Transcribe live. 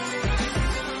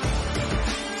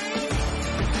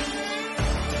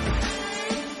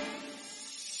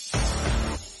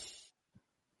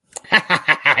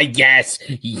Yes,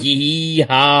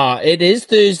 yeehaw. It is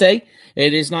Thursday.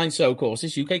 It is 9, so of course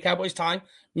it's UK Cowboys time.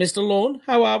 Mr. Lawn,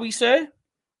 how are we, sir?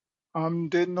 I'm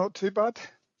doing not too bad.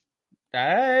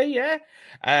 Yeah.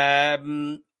 I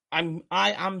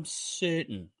am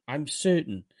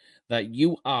certain that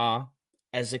you are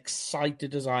as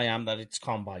excited as I am that it's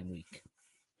Combine Week.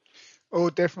 Oh,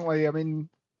 definitely. I mean,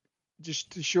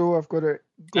 just to show I've got it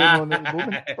going on at the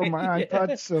moment on my iPad.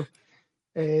 Yeah. So,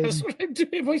 That's what I'm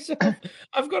doing myself.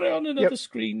 I've got it on another yep.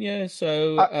 screen, yeah.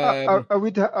 So, I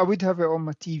would have it on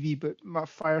my TV, but my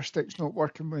Fire Stick's not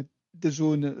working with the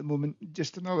Zone at the moment.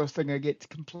 Just another thing I get to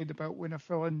complain about when I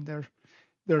fill in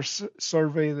their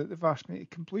survey that they've asked me to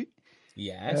complete.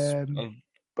 yes. Um,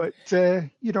 but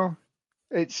you know,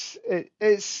 it's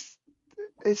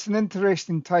it's an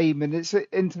interesting time, and it's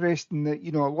interesting that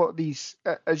a lot of these,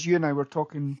 as you and I were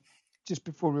talking just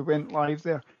before we went live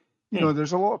there,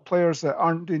 there's a lot of players that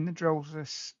aren't doing the drills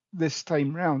this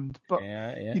time round. But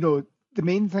Yeah. the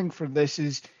main thing for this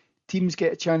is teams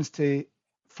get a chance to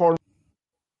form.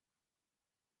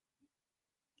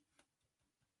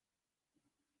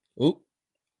 Oh,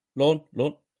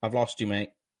 Lorne, I've lost you,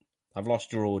 mate. I've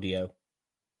lost your audio.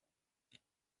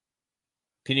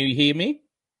 Can you hear me?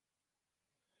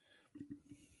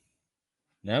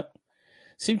 No.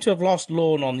 Seem to have lost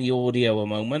Lorne on the audio a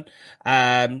moment.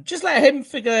 Just let him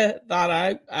figure that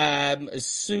out. As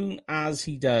soon as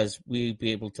he does, we'll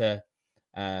be able to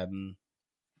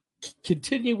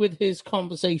continue with his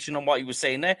conversation on what he was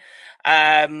saying there.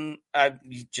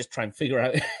 You just try and figure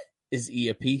out his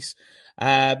earpiece.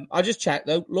 I'll just check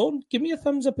though. Lorne, give me a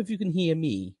thumbs up if you can hear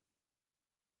me.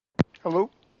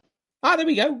 Hello. There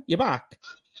we go. You're back.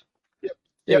 Yep.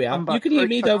 There Yep. we are. I'm You back. can hear Right.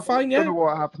 me I though, fine, don't yeah? know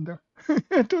what happened there.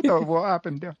 I don't know what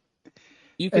happened there.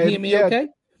 You can hear me Yeah, okay?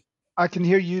 I can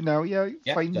hear you now. Yeah,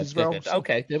 Yeah, fine good, as well. good. So.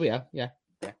 Okay, there we are. Yeah.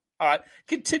 All right.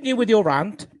 Continue with your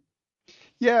rant.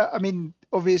 Yeah, I mean,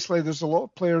 obviously there's a lot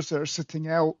of players that are sitting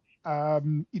out.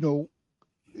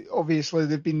 Obviously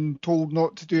they've been told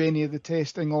not to do any of the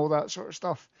testing, all that sort of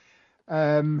stuff.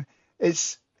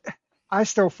 It's I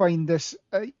still find this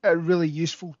a really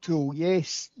useful tool.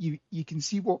 Yes, you can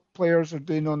see what players are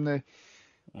doing on the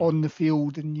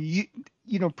field, and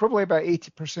probably about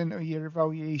 80% of your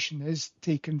evaluation is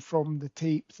taken from the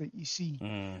tape that you see.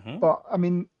 Mm-hmm. But I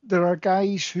mean, there are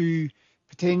guys who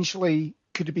potentially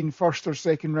could have been first or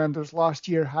second rounders last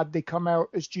year had they come out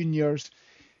as juniors,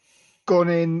 gone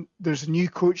in. There's a new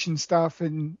coaching staff,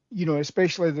 and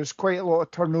especially there's quite a lot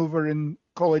of turnover in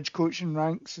college coaching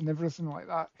ranks and everything like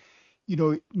that.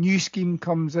 New scheme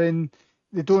comes in,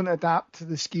 they don't adapt to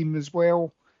the scheme as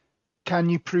well. Can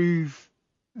you prove?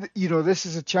 This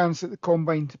is a chance at the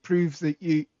combine to prove that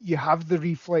you have the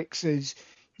reflexes,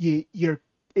 you're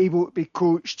able to be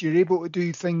coached, you're able to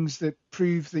do things that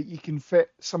prove that you can fit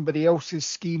somebody else's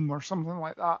scheme or something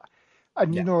like that.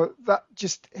 And that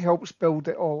just helps build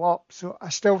it all up. So I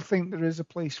still think there is a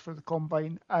place for the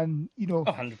combine, and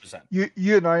 100%.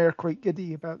 you and I are quite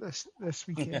giddy about this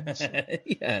weekend. So.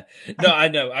 Yeah. No, I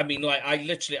know. I mean, like,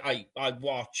 I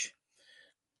watch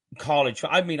college.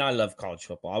 I mean, I love college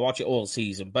football. I watch it all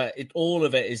season, but all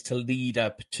of it is to lead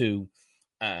up to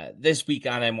this week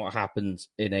and then what happens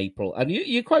in April. And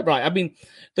you're quite right. I mean,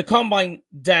 the combine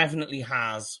definitely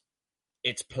has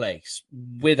its place,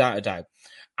 without a doubt.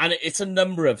 And it's a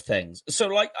number of things. So,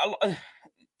 like,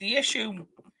 the issue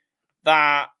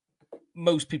that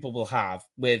most people will have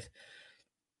with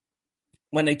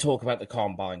when they talk about the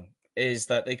combine is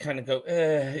that they kind of go,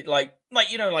 like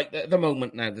the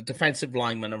moment now, the defensive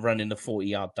linemen are running the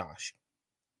 40-yard dash.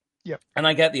 Yeah. And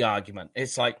I get the argument.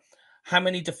 It's like, how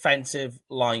many defensive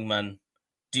linemen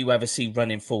do you ever see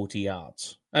running 40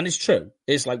 yards? And it's true.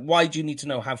 It's like, why do you need to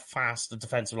know how fast the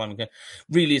defensive lineman can?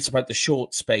 Really, it's about the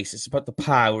short space. It's about the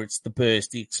power. It's the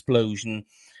burst, the explosion,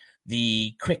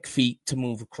 the quick feet to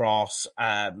move across,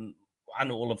 and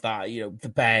all of that. The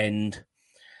bend,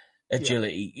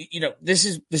 agility. Yeah. This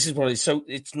is what it is. So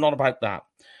it's not about that,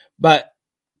 but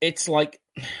it's like,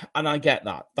 and I get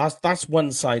that. That's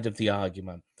one side of the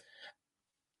argument.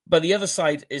 But the other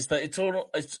side is that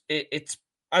it's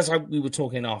as we were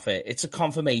talking off it, it's a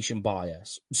confirmation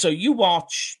bias. So you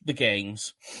watch the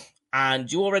games and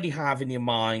you already have in your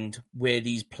mind where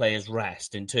these players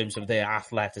rest in terms of their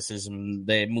athleticism,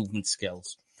 their movement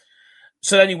skills.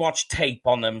 So then you watch tape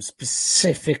on them,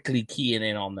 specifically keying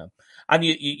in on them. And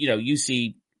you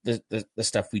see the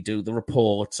stuff we do, the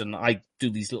reports, and I do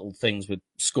these little things with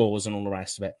scores and all the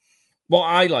rest of it. What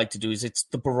I like to do is it's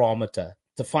the barometer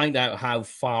to find out how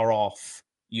far off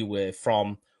you were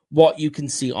from what you can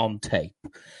see on tape.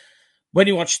 When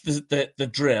you watch the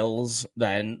drills,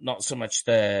 then not so much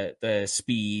the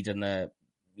speed and the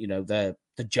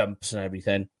the jumps and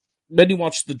everything. When you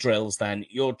watch the drills, then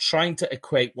you're trying to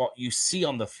equate what you see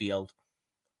on the field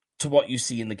to what you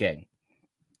see in the game.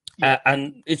 Yeah.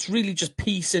 And it's really just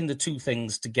piecing the two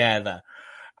things together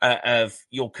of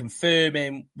you're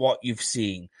confirming what you've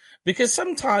seen. Because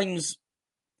sometimes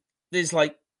there's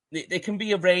like, there can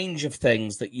be a range of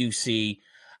things that you see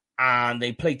and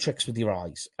they play tricks with your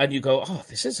eyes. And you go, oh,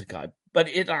 this is a guy. But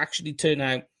it actually turned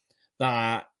out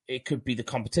that it could be the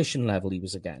competition level he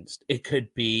was against. It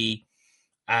could be,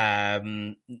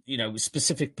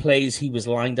 specific plays he was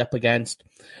lined up against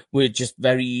were just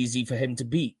very easy for him to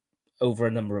beat over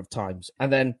a number of times.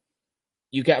 And then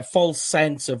you get a false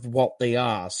sense of what they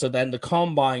are. So then the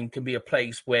combine can be a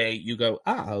place where you go,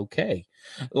 okay.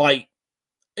 Like,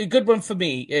 a good one for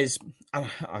me is, I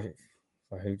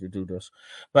hate to do this,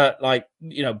 but like,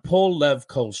 Paul loved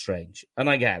Cole Strange, and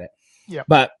I get it. Yeah.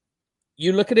 But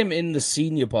you look at him in the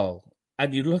Senior Bowl,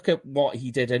 and you look at what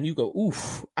he did, and you go,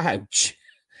 oof, ouch.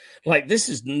 Like, this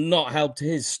has not helped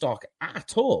his stock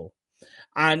at all.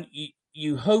 And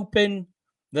you hoping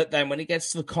that then when it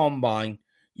gets to the combine,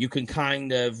 you can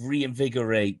kind of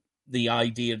reinvigorate the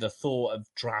idea, the thought of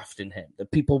drafting him,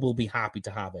 that people will be happy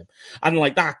to have him. And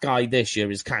like that guy this year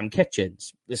is Cam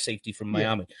Kitchens, the safety from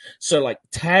Miami. Yeah. So like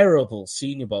terrible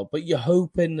Senior Bowl, but you're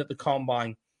hoping that the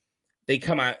combine, they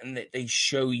come out and they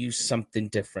show you something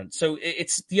different. So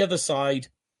it's the other side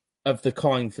of the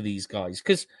coin for these guys,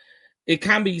 because it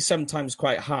can be sometimes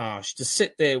quite harsh to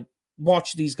sit there,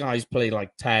 watch these guys play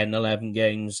like 10, 11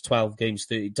 games, 12 games,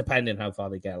 30, depending how far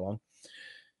they get along.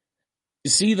 You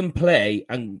see them play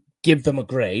and give them a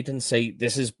grade and say,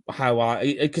 this is how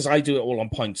because I do it all on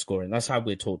point scoring. That's how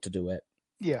we're taught to do it.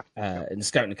 Yeah. In the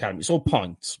Scouting Academy. It's all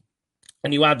points.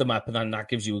 And you add them up and then that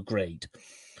gives you a grade.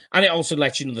 And it also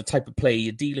lets you know the type of player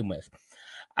you're dealing with.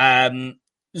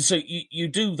 So you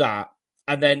do that,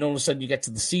 and then all of a sudden you get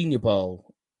to the Senior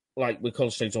Bowl, like with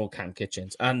Cole Strange or Cam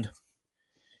Kitchens, and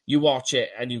you watch it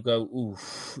and you go, ooh,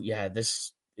 yeah,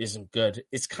 this isn't good.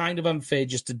 It's kind of unfair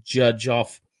just to judge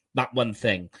off that one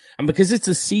thing. And because it's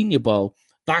a Senior Bowl,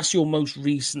 that's your most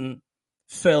recent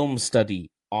film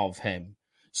study of him.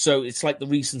 So it's like the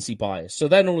recency bias. So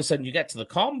then all of a sudden you get to the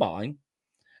combine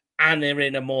and they're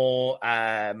in a more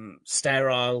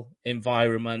sterile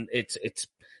environment. It's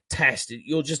tested.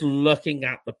 You're just looking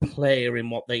at the player in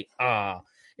what they are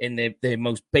in their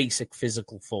most basic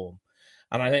physical form.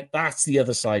 And I think that's the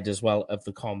other side as well of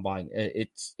the combine.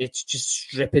 It's just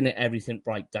stripping everything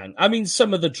right down. I mean,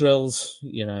 some of the drills,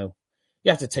 you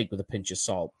have to take with a pinch of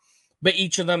salt. But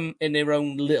each of them, in their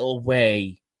own little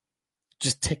way,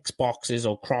 just ticks boxes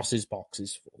or crosses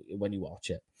boxes for you when you watch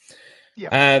it.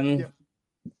 Yeah.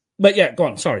 But yeah, go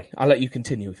on. Sorry. I'll let you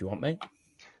continue if you want, mate.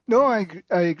 No, I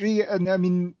agree. And I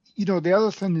mean, the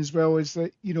other thing as well is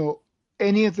that,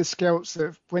 any of the scouts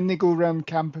that when they go around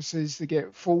campuses, they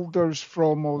get folders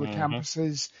from all the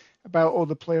campuses about all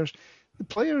the players. The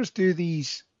players do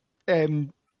these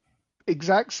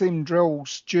exact same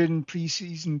drills during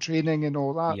preseason training and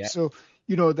all that. Yeah. So,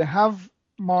 they have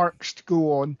marks to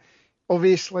go on.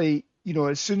 Obviously,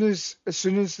 as soon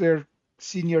as their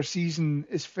senior season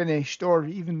is finished, or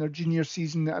even their junior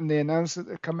season, and they announce that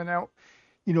they're coming out,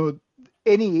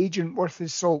 any agent worth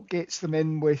his salt gets them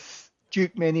in with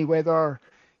Duke Manyweather,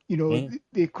 the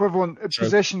equivalent,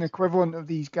 position equivalent of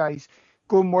these guys.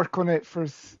 Go and work on it for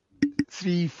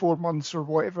 3-4 months or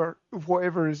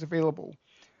whatever is available.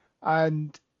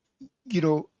 And,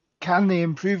 can they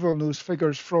improve on those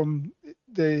figures from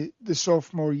the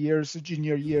sophomore years, the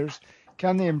junior years?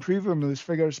 Can they improve on those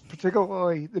figures,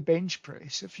 particularly the bench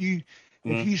press? If you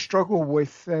struggle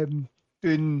with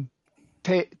doing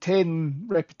 10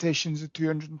 repetitions of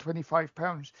 225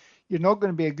 pounds, you're not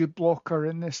going to be a good blocker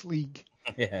in this league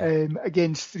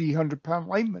against 300-pound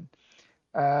linemen.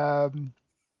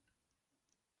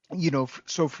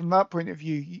 So from that point of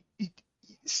view,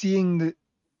 seeing that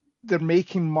they're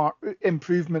making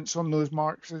improvements on those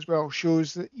marks as well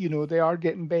shows that they are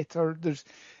getting better.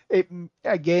 It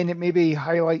maybe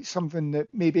highlights something that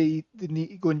maybe they need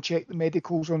to go and check the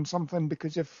medicals on something,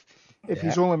 because if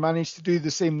he's only managed to do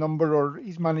the same number, or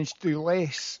he's managed to do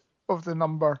less of the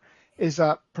number, is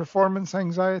that performance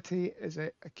anxiety? Is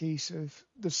it a case of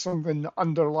there's something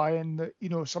underlying that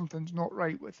something's not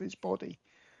right with his body?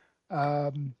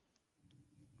 And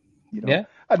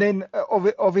then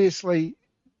obviously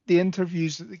the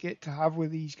interviews that they get to have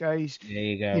with these guys, there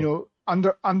you go.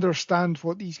 Understand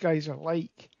what these guys are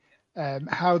like,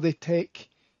 how they take,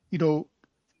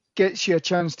 gets you a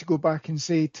chance to go back and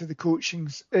say to the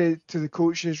coaches,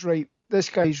 right, this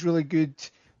guy's really good,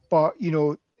 but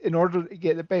in order to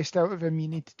get the best out of him, you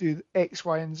need to do X,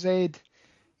 Y, and Z.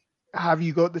 Have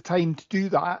you got the time to do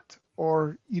that,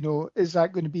 or is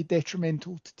that going to be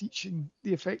detrimental to teaching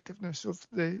the effectiveness of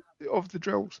the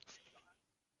drills?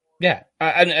 Yeah,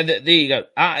 and there you go.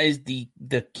 That is the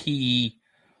key,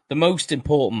 the most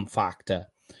important factor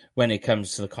when it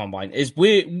comes to the combine is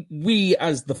we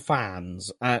as the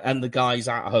fans and the guys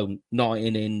at home, not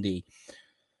in Indy,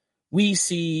 we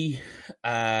see,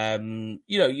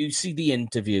 you see the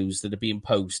interviews that are being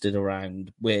posted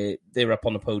around where they're up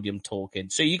on the podium talking.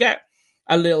 So you get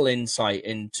a little insight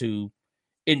into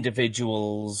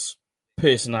individuals'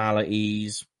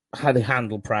 personalities, how they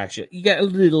handle pressure. You get a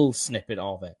little snippet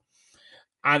of it.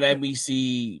 And then we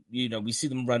see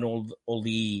them run all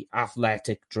the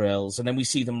athletic drills, and then we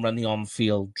see them run the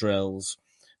on-field drills,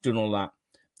 doing all that.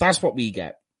 That's what we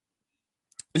get.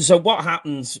 So what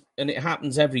happens, and it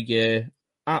happens every year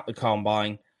at the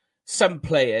combine, some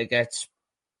player gets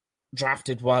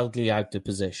drafted wildly out of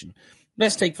position.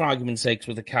 Let's take, for argument's sake,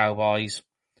 with the Cowboys.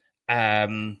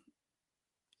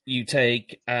 You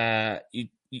take what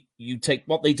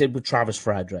they did with Travis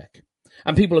Frederick.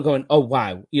 And people are going, oh,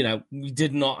 wow, we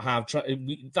did not have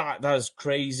that is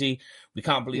crazy. We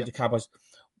can't believe the Cowboys.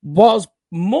 What's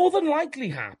more than likely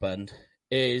happened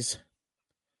is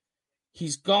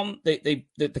he's gone. The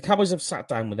Cowboys have sat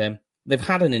down with him. They've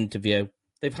had an interview.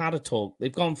 They've had a talk.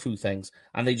 They've gone through things,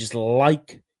 and they just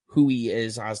like who he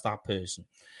is as that person.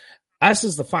 Us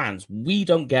as the fans, we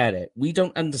don't get it. We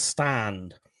don't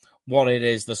understand what it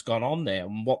is that's gone on there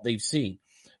and what they've seen.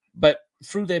 But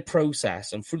through their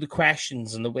process and through the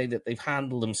questions and the way that they've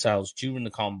handled themselves during the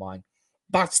combine,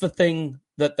 that's the thing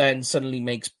that then suddenly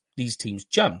makes these teams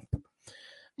jump.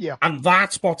 Yeah. And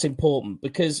that's what's important,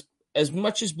 because as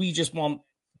much as we just want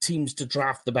teams to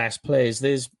draft the best players,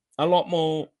 there's a lot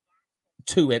more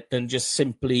to it than just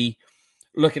simply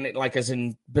looking at it like as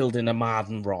in building a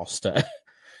Madden roster.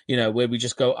 Where we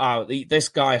just go, this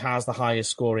guy has the highest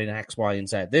score in X, Y, and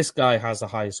Z. This guy has the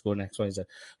highest score in X, Y, and Z.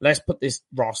 Let's put this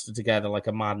roster together like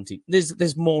a Madden team.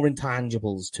 There's more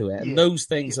intangibles to it. And those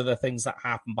things are the things that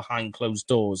happen behind closed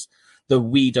doors that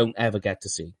we don't ever get to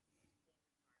see.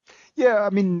 Yeah,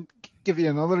 I mean, give you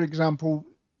another example,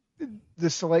 the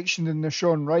selection in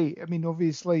Nahshon Wright. I mean,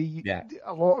 obviously,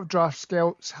 a lot of draft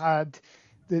scouts had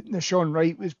that Nahshon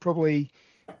Wright was probably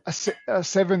a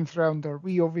seventh rounder.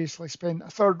 We obviously spent a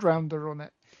third rounder on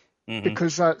it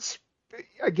because that's,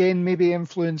 again, maybe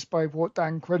influenced by what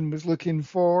Dan Quinn was looking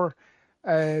for,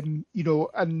 and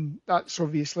that's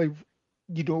obviously,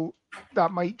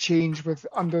 that might change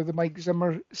under the Mike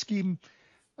Zimmer scheme.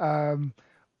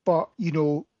 But,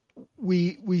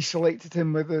 we selected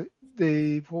him with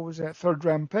the what was it, third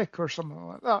round pick or something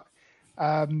like that.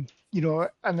 And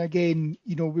again,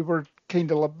 we were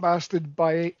kind of lambasted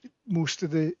by most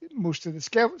of the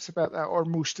scouts about that, or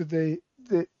most of the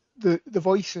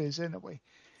voices in a way.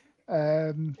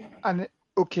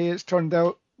 It's turned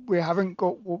out we haven't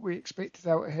got what we expected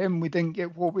out of him. We didn't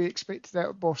get what we expected out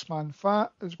of Bossman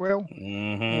Fat as well,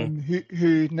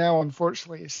 who now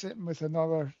unfortunately is sitting with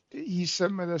he's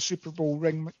sitting with a Super Bowl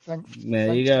ring.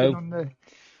 There you go.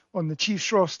 On the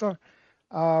Chiefs roster.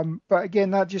 But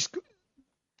again, that just,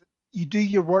 you do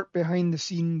your work behind the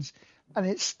scenes, and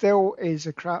it still is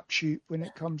a crapshoot when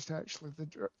it comes to actually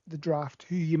the draft,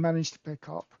 who you manage to pick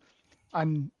up,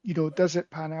 and does it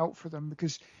pan out for them?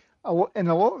 Because in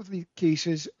a lot of the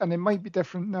cases, and it might be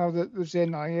different now that there's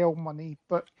NIL money,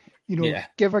 but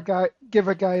give a guy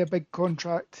a big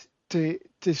contract to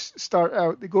start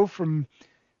out. They go from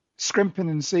scrimping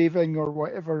and saving or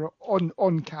whatever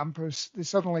on campus, they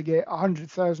suddenly get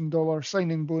 $100,000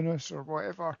 signing bonus or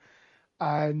whatever,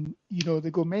 and they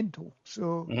go mental.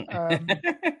 So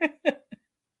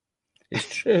it's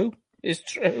true.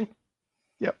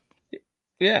 Yep.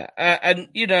 Yeah, and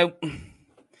it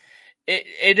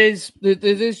is.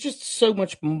 There's just so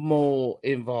much more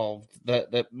involved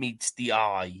that meets the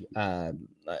eye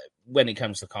when it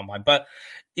comes to the combine. But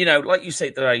like you say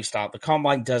at the very start, the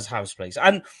combine does have its place,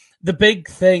 and the big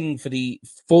thing for the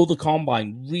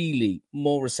combine, really,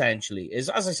 more essentially, is,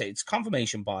 as I say, it's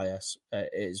confirmation bias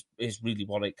is really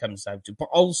what it comes down to. But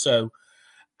also,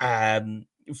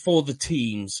 for the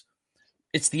teams,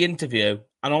 it's the interview,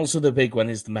 and also the big one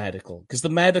is the medical, because the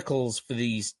medicals for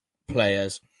these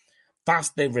players, that's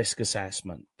their risk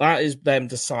assessment. That is them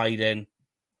deciding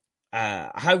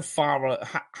how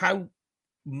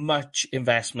much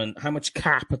investment, how much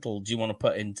capital do you want to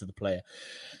put into the player?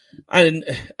 And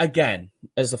again,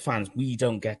 as the fans, we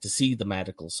don't get to see the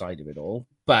medical side of it all,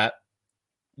 but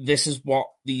this is what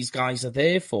these guys are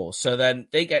there for. So then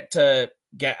they get to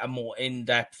get a more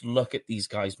in-depth look at these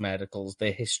guys' medicals,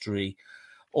 their history,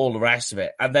 all the rest of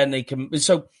it. And then they can...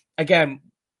 So again,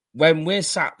 when we're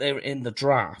sat there in the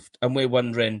draft and we're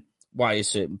wondering, why a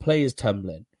certain player's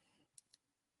tumbling.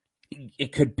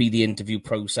 It could be the interview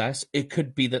process. It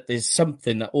could be that there's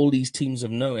something that all these teams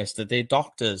have noticed, that their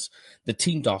doctors, the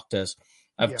team doctors,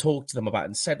 have talked to them about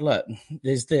and said, look,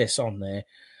 there's this on there.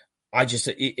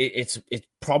 It's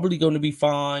probably going to be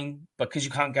fine because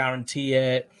you can't guarantee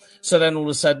it. So then all of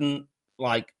a sudden,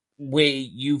 like, where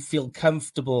you feel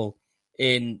comfortable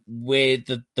in where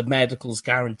the medicals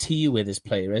guarantee you where this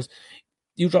player is,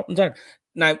 you drop them down.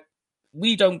 Now,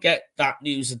 we don't get that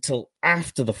news until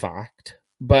after the fact,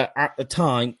 but at the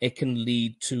time, it can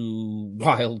lead to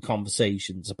wild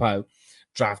conversations about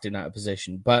drafting out of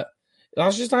position. But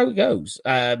that's just how it goes.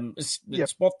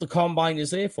 It's what the combine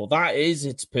is there for. That is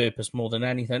its purpose more than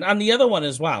anything. And the other one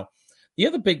as well, the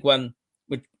other big one,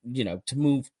 which, you know, to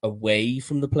move away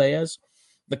from the players,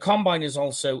 the combine is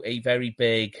also a very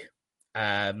big,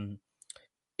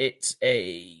 it's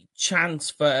a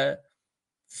chance for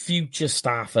future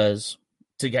staffers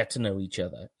to get to know each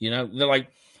other. You know, they're like,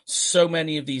 so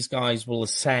many of these guys will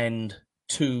ascend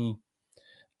to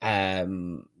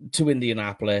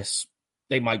Indianapolis.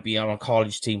 They might be on a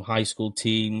college team, high school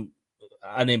team,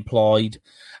 unemployed,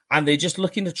 and they're just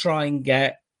looking to try and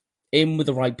get in with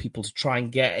the right people to try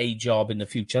and get a job in the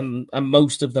future. And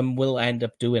most of them will end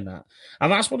up doing that.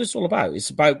 And that's what it's all about. It's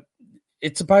about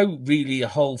really a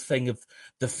whole thing of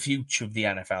the future of the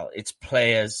NFL. It's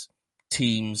players,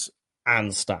 teams,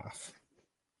 and staff.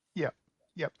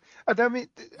 Yep. And I mean,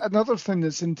 another thing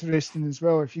that's interesting as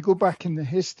well, if you go back in the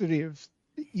history of,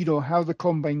 you know, how the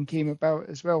combine came about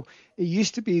as well, it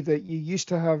used to be that you used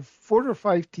to have 4 or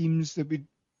 5 teams that would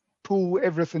pull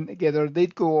everything together.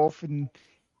 They'd go off and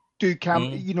do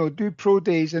do pro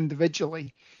days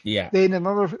individually. Yeah. Then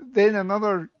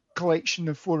another collection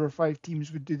of 4 or 5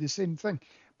 teams would do the same thing.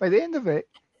 By the end of it,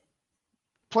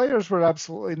 players were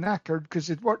absolutely knackered because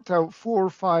it worked out 4,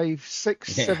 5,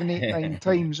 6, 7, 8, 9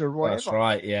 times or whatever. That's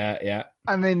right. Yeah.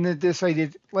 And then they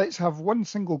decided, let's have one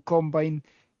single combine.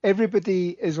 Everybody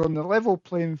is on the level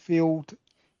playing field.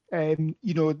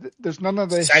 There's none of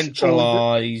this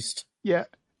centralized.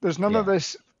 There's none of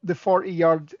this. The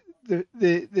 40-yard,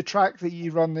 the track that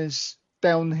you run is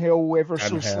downhill ever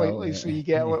so slightly, so you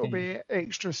get a little bit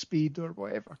extra speed or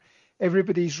whatever.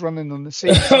 Everybody's running on the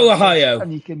same. Ohio,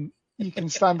 and you can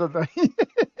standardize.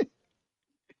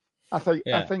 I think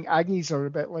Aggies are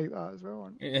a bit like that as well,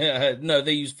 aren't they? Yeah, no,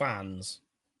 they use fans.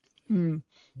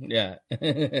 Yeah.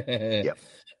 Yep.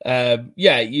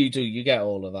 You do. You get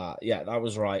all of that. Yeah, that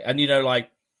was right. And, you know, like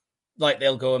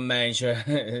they'll go and measure,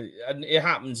 and it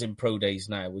happens in pro days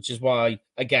now, which is why,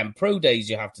 again, pro days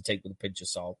you have to take with a pinch of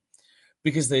salt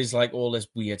because there's like all this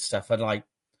weird stuff. And like,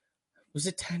 was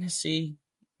it Tennessee?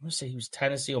 I want to say it was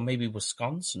Tennessee or maybe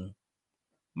Wisconsin,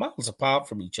 miles apart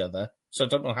from each other. So I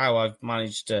don't know how I've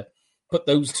managed to put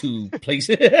those two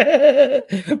places.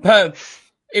 But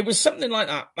it was something like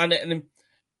that. And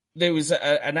there was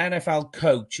an NFL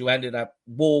coach who ended up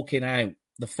walking out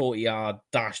the 40-yard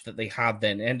dash that they had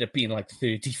then. It ended up being like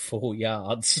 34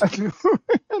 yards.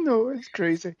 I know, it's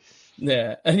crazy.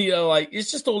 Yeah. And, you know, like,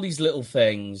 it's just all these little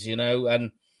things, you know,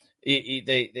 and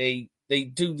they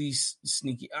do these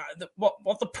sneaky...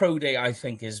 what the pro day, I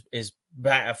think, is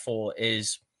better for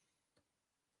is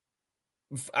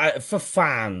for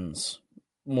fans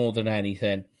more than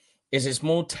anything, is it's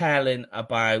more telling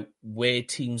about where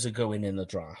teams are going in the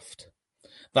draft.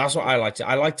 That's what I like to.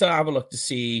 I like to have a look to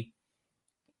see,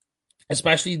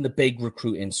 especially in the big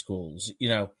recruiting schools, you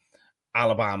know,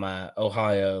 Alabama,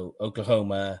 Ohio,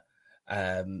 Oklahoma,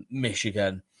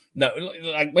 Michigan. No,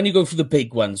 like when you go for the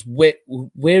big ones,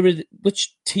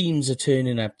 which teams are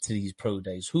turning up to these pro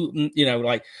days? Who, you know,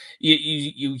 like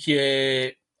you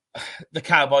hear the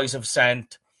Cowboys have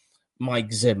sent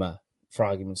Mike Zimmer, for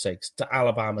argument's sake, to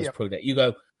Alabama's pro day. You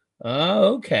go,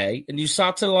 oh, okay. And you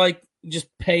start to like just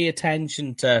pay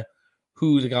attention to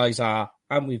who the guys are.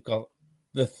 And we've got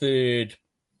the third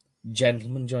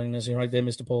gentleman joining us here right there,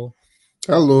 Mr. Paul.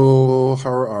 Hello, how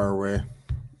are we?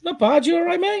 Not bad, you all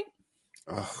right, mate?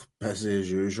 Oh, busy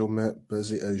as usual, mate.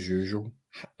 Busy as usual.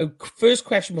 First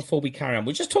question before we carry on.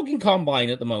 We're just talking combine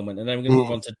at the moment, and then we're going to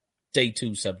move on to day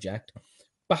 2 subject.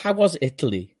 But how was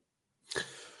Italy?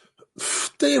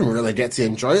 Didn't really get to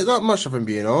enjoy it that much, if I'm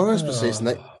being honest. Besides,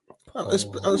 I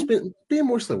was being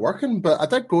mostly working, but I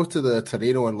did go to the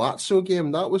Torino and Lazio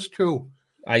game. That was cool.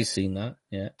 I seen that,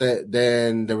 yeah.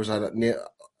 Then there was I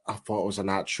thought it was an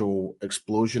actual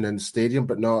explosion in the stadium,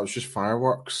 but no, it was just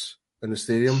fireworks in the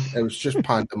stadium. It was just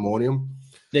pandemonium.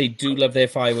 They do love their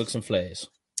fireworks and flares.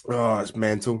 Oh, it's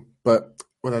mental. But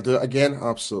would I do it again?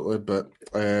 Absolutely. But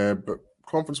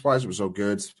conference-wise, it was all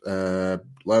good.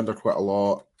 Learned quite a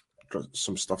lot. Got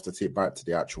some stuff to take back to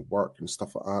the actual work and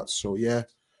stuff like that. So, yeah,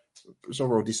 It was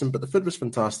overall decent, but the food was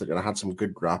fantastic, and I had some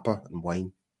good grappa and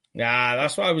wine. Yeah,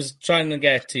 that's what I was trying to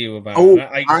get to you about. Oh,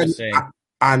 I and, just say,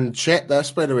 and check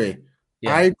this, by the way.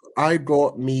 yeah, I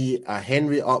got me a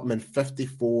Henry Upman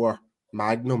 54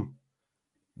 Magnum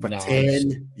for nice.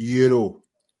 €10.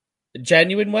 A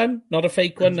genuine one, not a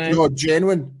fake one now. No,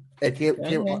 genuine. It came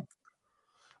Okay.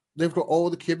 They've got all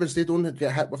the Cubans. They don't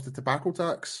get hit with the tobacco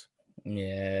tax.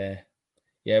 Yeah.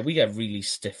 Yeah, we got really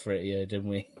stiff for it here, didn't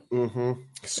we? Mm-hmm.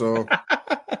 So,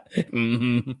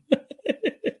 mm-hmm.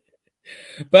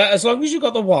 But as long as you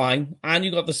got the wine and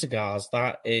you got the cigars,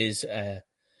 that's a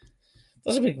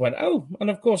big one. Oh, and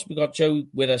of course we got Joe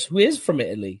with us, who is from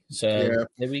Italy. So yeah,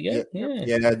 there we go.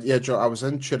 yeah, Joe. I was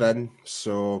in Turin,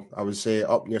 so I was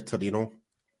up near Torino.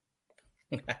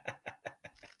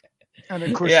 And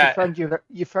of course,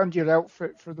 you found your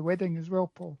outfit for the wedding as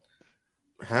well, Paul.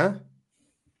 Huh?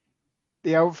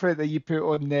 The outfit that you put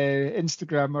on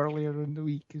Instagram earlier in the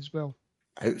week as well.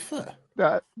 Outfit?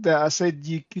 That I said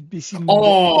you could be seen.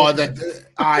 Oh, the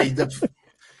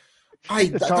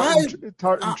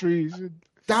tartan trees.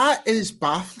 That is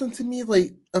baffling to me.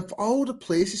 Like, of all the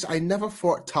places, I never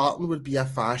thought tartan would be a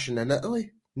fashion in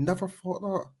Italy. Never thought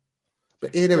that.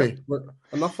 But anyway,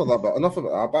 enough of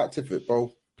that. Back to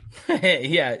football.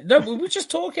 Yeah, no, we were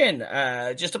just talking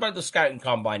just about the scouting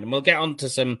combine, and we'll get on to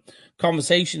some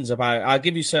conversations about. I'll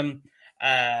give you some.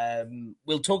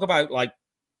 We'll talk about like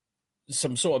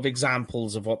some sort of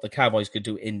examples of what the Cowboys could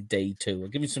do in day 2. I'll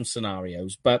give you some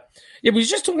scenarios, but yeah, we were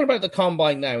just talking about the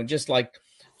combine now, and just like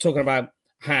talking about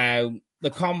how the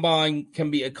combine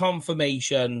can be a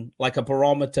confirmation, like a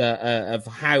barometer of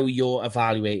how you're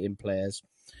evaluating players.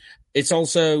 It's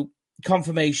also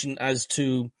confirmation as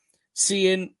to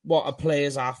seeing what a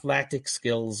player's athletic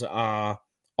skills are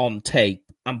on tape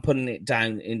and putting it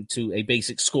down into a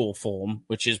basic score form,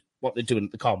 which is what they're doing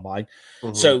at the combine.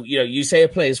 Mm-hmm. So, you say a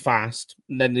player's fast,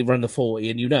 and then they run the 40,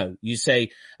 and you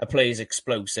say a player's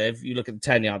explosive, you look at the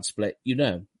 10-yard split, you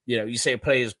say a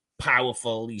player's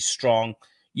powerful, he's strong,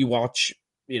 you watch,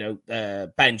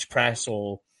 bench press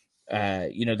or,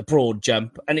 the broad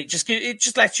jump, and it just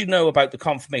lets you know about the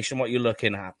confirmation, what you're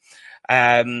looking at.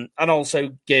 And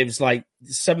also gives like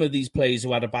some of these players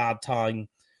who had a bad time,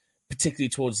 particularly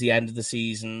towards the end of the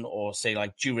season, or say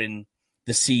like during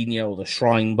the Senior or the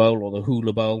Shrine Bowl or the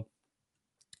Hula Bowl,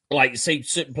 like say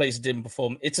certain players didn't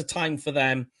perform, it's a time for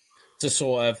them to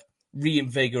sort of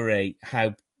reinvigorate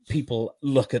how people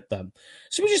look at them.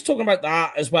 So we're just talking about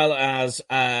that, as well as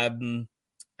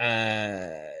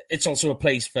it's also a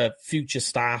place for future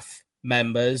staff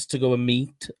members to go and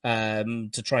meet,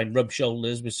 to try and rub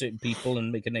shoulders with certain people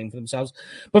and make a name for themselves.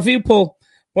 But for you, Paul,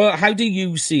 well, how do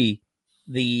you see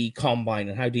the combine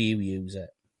and how do you use it?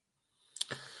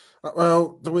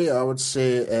 Well, the way I would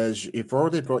say is you've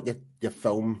already brought your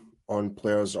film on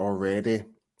players already.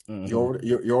 Mm-hmm.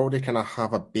 You already kind of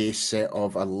have a base set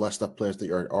of a list of players that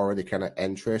you're already kind of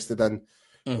interested in.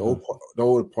 Mm-hmm. The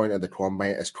whole point of the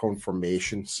combine is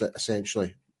confirmation,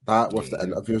 essentially. That with the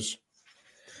interviews.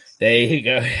 There you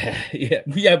go.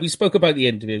 Yeah. We spoke about the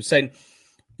interview, saying,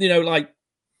 like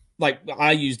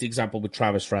I used the example with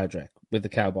Travis Frederick with the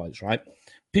Cowboys, right?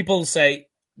 People say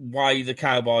why the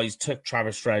Cowboys took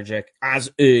Travis Frederick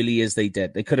as early as they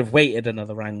did. They could have waited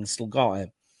another round and still got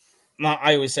him. Now,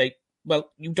 I always say,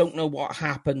 well, you don't know what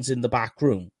happens in the back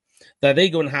room. That they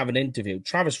go and have an interview.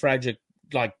 Travis Frederick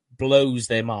blows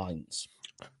their minds.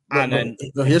 And then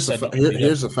here's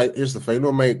the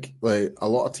final, Mike. Like a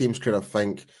lot of teams could have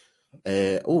think,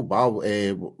 oh wow,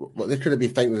 they could have been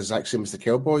thinking the exact same as the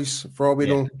Cowboys for all we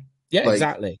know. Yeah,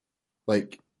 exactly.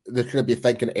 Like they could have been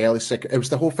thinking early second. It was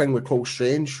the whole thing with Cole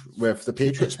Strange with the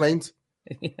Patriots mind.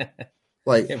 Yeah.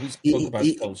 Like we spoke about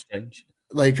Cole Strange.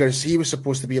 Like he was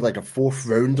supposed to be like a 4th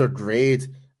rounder grade,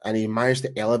 and he managed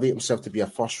to elevate himself to be a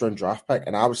 1st round draft pick.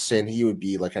 And I was saying he would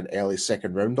be like an early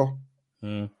 2nd rounder.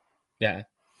 Yeah.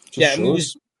 And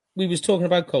we was talking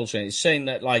about Cole Strange, saying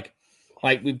that like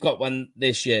we've got one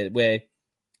this year where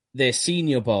their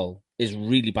Senior Bowl is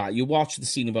really bad. You watch the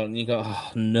Senior Bowl and you go,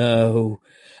 oh no.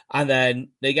 And then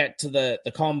they get to the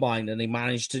combine and they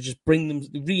manage to just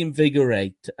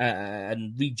reinvigorate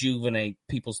and rejuvenate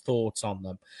people's thoughts on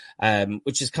them,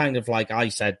 which is kind of like I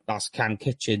said, that's Cam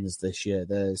Kitchens this year,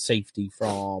 the safety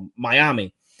from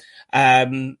Miami.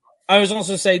 I was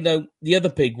also saying, though, the other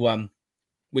big one,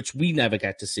 which we never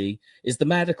get to see, is the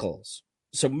medicals.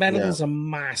 So medicals are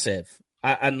massive.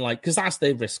 And because that's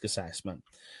their risk assessment,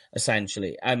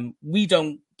 essentially. We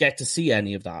don't get to see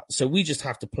any of that. So we just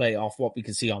have to play off what we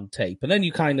can see on tape. And then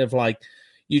you kind of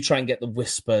you try and get the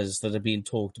whispers that are being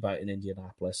talked about in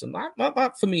Indianapolis. And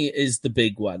that for me is the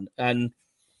big one. And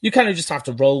You kind of just have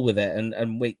to roll with it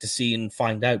and wait to see and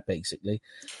find out, basically.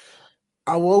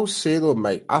 I will say though,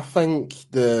 Mike, I think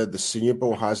the Senior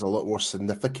Bowl has a lot more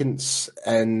significance,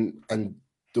 and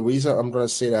the reason I'm going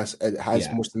to say this, it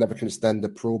has more significance than the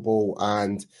Pro Bowl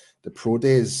and the Pro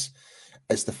Days,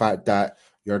 is the fact that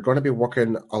you're going to be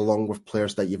working along with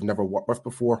players that you've never worked with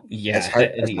before.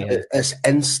 It's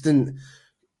instant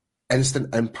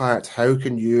impact. How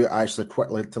can you actually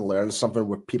quickly to learn something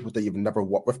with people that you've never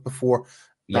worked with before?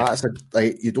 That's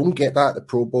you don't get that at the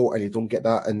Pro Bowl, and you don't get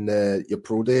that in your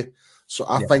Pro Day. So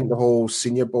I think the whole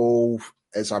Senior Bowl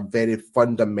is a very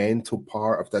fundamental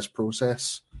part of this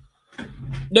process.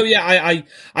 No, I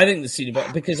think the Senior Bowl,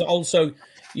 because also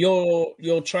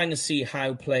you're trying to see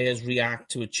how players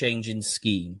react to a change in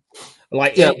scheme,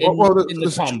 like in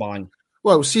the combine.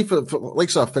 Well, see, for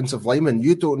like an offensive lineman,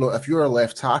 you don't know if you're a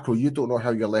left tackle, you don't know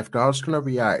how your left guard's going to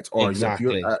react, or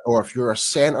if you're a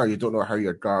center, you don't know how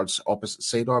your guard's opposite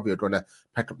side of you're going to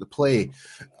pick up the play,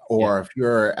 or if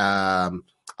you're a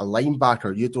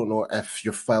linebacker, you don't know if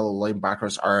your fellow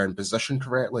linebackers are in position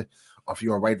correctly, or if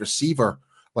you're a wide receiver,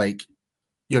 like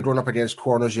you're going up against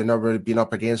corners you've never been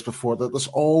up against before. There's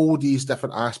all these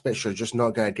different aspects you're just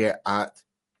not going to get at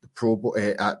the Pro Bowl,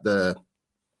 at the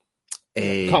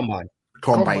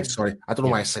Combine. Sorry, I don't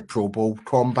know why I said Pro Bowl.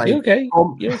 Combine. You're okay.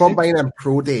 Combine and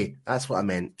Pro Day. That's what I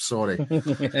meant. Sorry.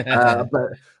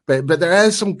 But there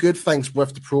is some good things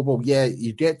with the Pro Bowl. Yeah,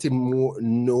 you get to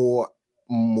know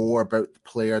more about the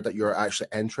player that you're actually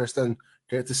interested in.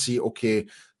 Get to see, okay,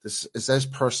 this is his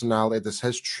personality, this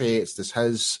his traits, this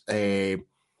his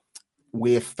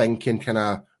way of thinking kind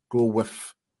of go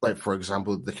with, like, for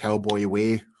example, the cowboy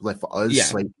way, like for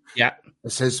us,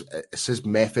 it's his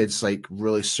methods, like,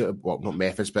 really suitable. Well, not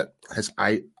methods, but his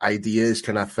ideas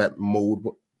kind of fit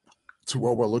mold to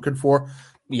what we're looking for.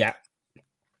 Yeah.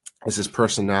 Is his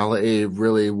personality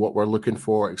really what we're looking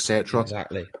for, etc.?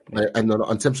 Exactly. And then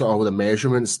in terms of all the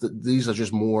measurements, these are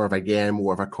just more of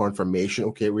a confirmation.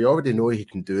 Okay, we already know he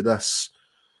can do this.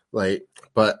 Like,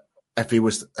 but if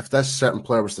this certain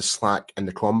player was to slack in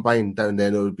the combine, then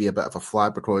it would be a bit of a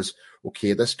flag, because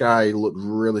okay, this guy looked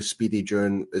really speedy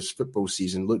during his football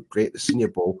season, looked great at the Senior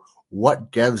Bowl. What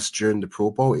gives during the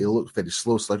Pro Bowl? He looked very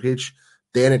slow, sluggish.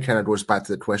 Then it kind of goes back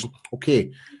to the question.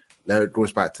 Okay. Now it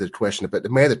goes back to the question about the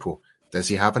medical. Does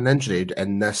he have an injury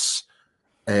in this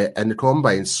in the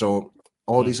combine? So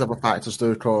all these other factors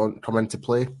do come into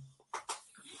play.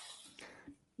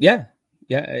 Yeah,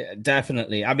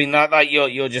 definitely. I mean that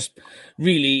you're just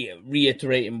really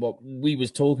reiterating what we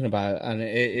was talking about, and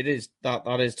it is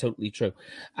that is totally true.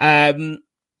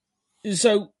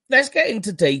 So let's get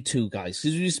into day 2, guys,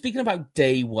 because we were speaking about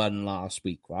day 1 last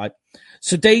week, right?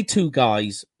 So day 2,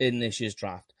 guys, in this year's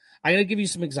draft. I'm going to give you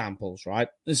some examples, right?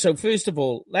 So first of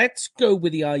all, let's go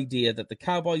with the idea that the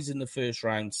Cowboys in the first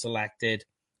round selected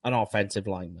an offensive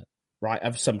lineman, right,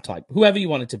 of some type, whoever you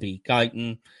want it to be,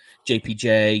 Guyton,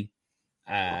 JPJ,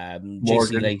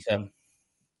 JC Latham.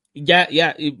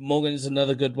 Yeah, Morgan is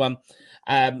another good one.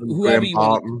 Whoever you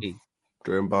want it to be.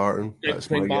 Graham Barton. That's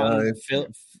my guy.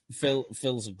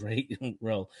 Phil's a great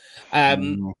role.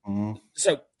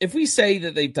 So if we say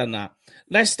that they've done that,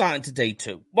 let's start into day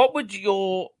 2. What would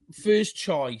your first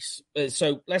choice?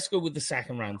 So let's go with the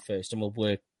second round first, and we'll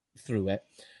work through it.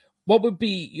 What would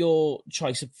be your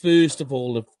choice of, first of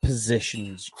all, of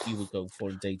positions you would go for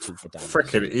in day 2 for Dallas?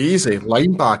 Freaking easy,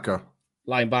 linebacker.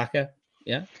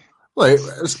 Yeah. Like,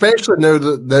 especially now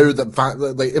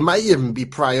that like, it might even be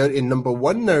priority number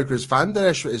 1 now, because Van Der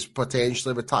Esch is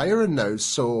potentially retiring now.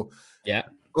 So yeah,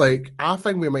 like, I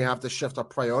think we might have to shift our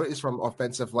priorities from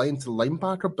offensive line to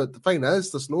linebacker. But the thing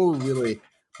is, there's no really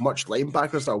much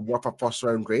linebackers that are worth a first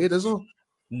round grade, is there?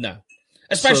 No,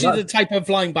 especially the type of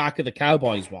linebacker the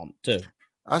Cowboys want too.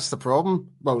 That's the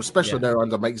problem. Well, especially now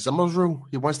under Mike Zimmer's rule,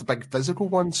 he wants the big physical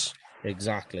ones.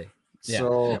 Exactly. Yeah.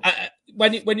 So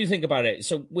when you think about it,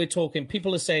 so we're talking.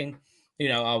 People are saying,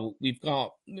 we've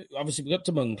got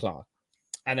Damone Clark,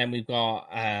 and then we've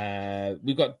got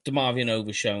DeMarvion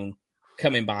Overshown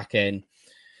coming back in.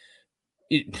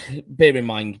 Bear in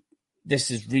mind, this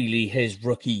is really his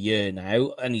rookie year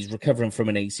now, and he's recovering from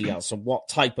an ACL. So what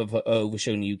type of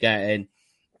Overshown you get in?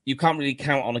 You can't really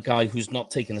count on a guy who's not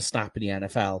taken a snap in the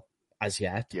NFL as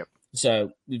yet. Yep.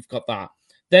 So we've got that.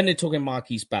 Then they're talking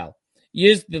Marquise Bell.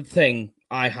 Here's the thing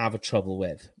I have a trouble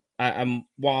with, and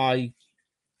why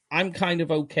I'm kind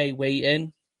of okay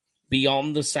waiting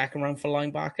beyond the second round for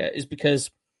linebacker is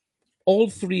because all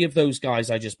 3 of those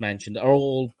guys I just mentioned are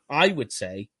all, I would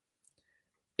say,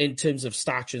 in terms of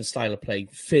stature and style of play,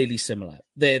 fairly similar.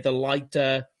 They're the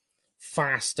lighter,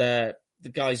 faster, the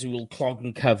guys who will clog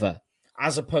and cover,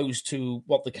 as opposed to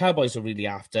what the Cowboys are really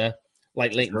after,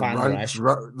 like Leighton Vander Esch.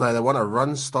 They want a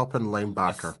run-stopping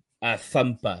linebacker. A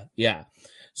thumper, yeah.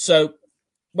 So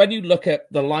when you look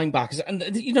at the linebackers, and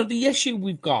the issue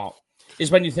we've got is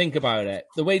when you think about it,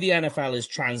 the way the NFL is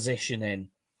transitioning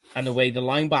and the way the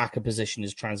linebacker position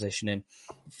is transitioning,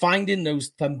 finding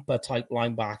those thumper type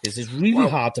linebackers is really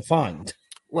hard to find.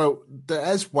 Well, there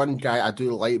is one guy I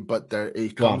do like, but he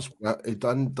does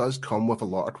come with a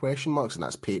lot of question marks, and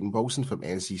that's Peyton Wilson from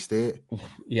NC State.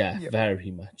 Yeah,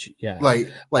 very much. Yeah.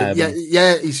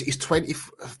 He's 20.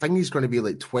 I think he's going to be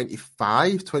like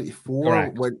 25, 24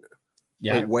 correct.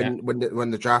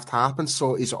 when the draft happens.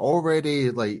 So he's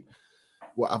already like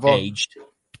whatever aged.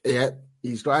 Yeah,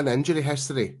 he's got an injury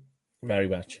history. Very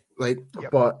much.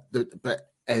 But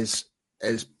as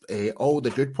all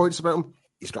the good points about him,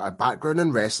 he's got a background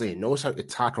in wrestling. He knows how to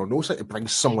tackle, knows how to bring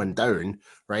someone down,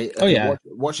 right?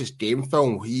 Watch his game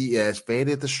film. He is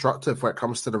very destructive when it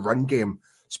comes to the run game,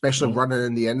 especially running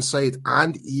in the inside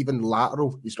and even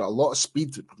lateral. He's got a lot of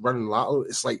speed running lateral.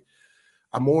 It's like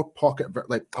a more pocket,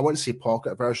 like I wouldn't say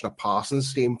pocket version of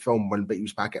Parsons' game film but he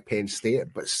was back at Penn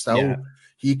State, but still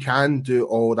he can do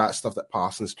all that stuff that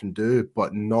Parsons can do,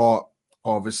 but not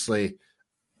obviously.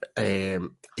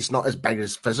 He's not as big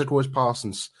as physical as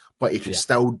Parsons, but he can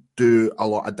still do a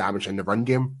lot of damage in the run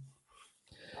game.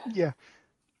 Yeah.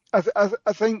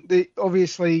 I think that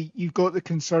obviously you've got the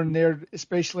concern there,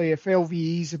 especially if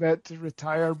LVE is about to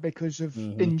retire because of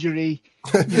injury.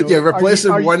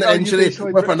 Replacing one injury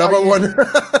with another one.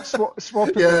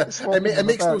 It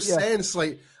makes no sense.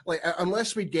 Like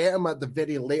unless we get him at the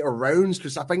very later rounds,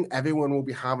 because I think everyone will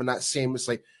be having that same. It's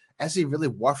like, is he really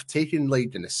worth taking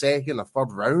like in the second or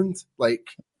third round? Like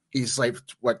he's like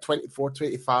 24,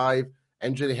 25,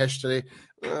 injury history.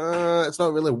 It's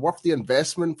not really worth the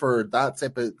investment for that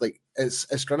type of like.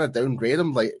 It's going to downgrade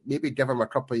him. Like maybe give him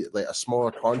a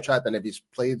smaller contract, and if he's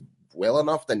played well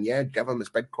enough, then give him his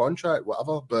big contract,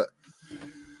 whatever. But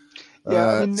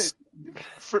I mean,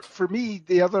 for me,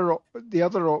 the other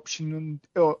option,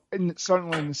 and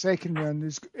certainly in the second round,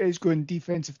 is going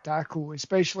defensive tackle,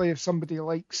 especially if somebody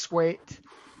like Sweat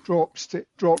drops to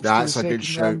the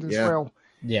second round as well.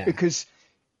 Yeah, because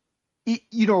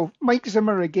Mike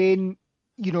Zimmer again.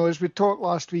 As we talked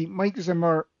last week, Mike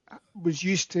Zimmer was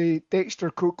used to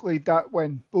Dexter Coakley,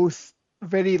 Datwin, both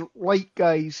very light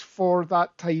guys for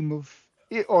that time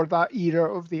or that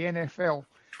era of the NFL.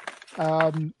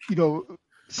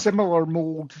 Similar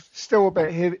mold, still a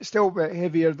bit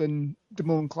heavier than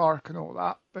Damone Clark and all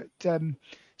that, but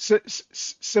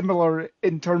similar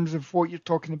in terms of what you're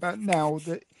talking about now.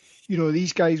 That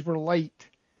these guys were light,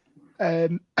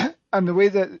 and the way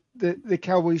that the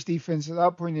Cowboys defense at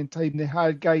that point in time, they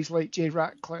had guys like Jay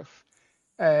Ratcliffe.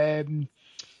 Who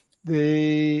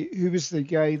was the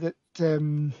guy that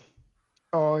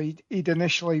he'd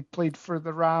initially played for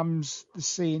the Rams, the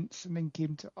Saints, and then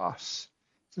came to us.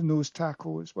 The nose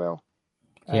tackle as well.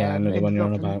 Yeah, I know the one you're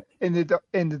on about. Ended up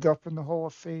in the Hall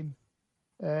of Fame.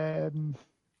 You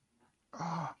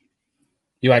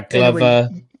had Glover.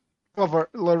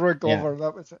 Leroy Glover,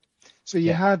 that was it. So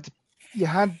you had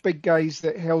big guys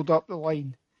that held up the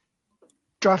line.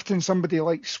 Drafting somebody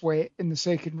like Sweat in the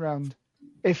second round,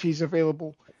 if he's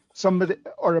available, somebody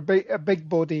or a big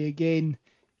body again,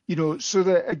 so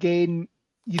that again,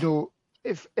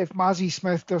 if Mazi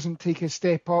Smith doesn't take a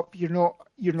step up, you're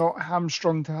not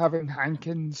hamstrung to having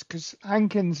Hankins, because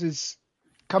Hankins is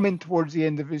coming towards the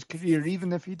end of his career,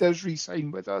 even if he does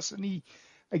re-sign with us, and he,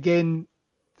 again,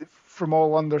 from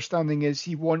all understanding, is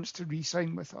he wants to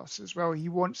re-sign with us as well. He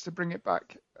wants to bring it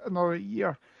back another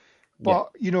year.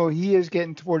 But he is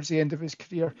getting towards the end of his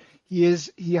career. He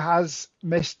has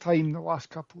missed time the last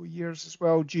couple of years as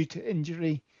well due to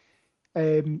injury.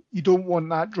 You don't want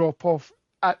that drop off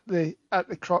at the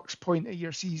crux point of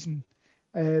your season,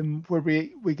 where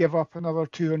we give up another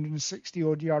 260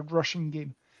 odd yard rushing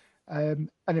game.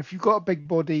 And if you've got a big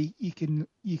body, you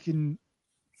can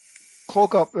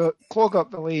clog up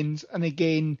the lanes, and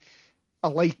again, a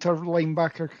lighter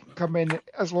linebacker can come in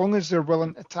as long as they're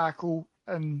willing to tackle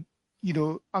and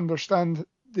understand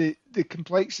the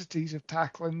complexities of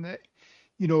tackling, that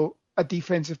a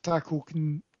defensive tackle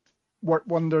can work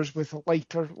wonders with a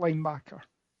lighter linebacker.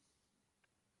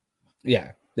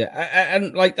 Yeah,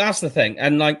 and like that's the thing,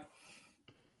 and like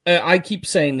I keep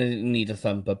saying that you need a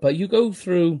thumper, but you go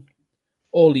through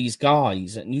all these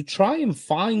guys and you try and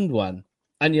find one,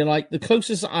 and you're like, the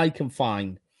closest I can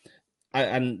find,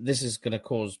 and this is going to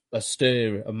cause a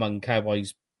stir among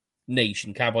Cowboys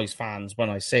Nation, Cowboys fans when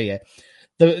I say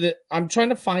it. I'm trying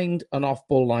to find an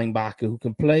off-ball linebacker who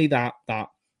can play that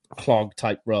clog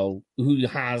type role, who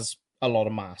has a lot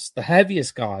of mass. The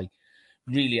heaviest guy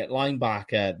really at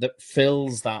linebacker that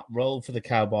fills that role for the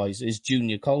Cowboys is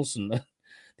Junior Colson.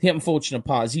 The unfortunate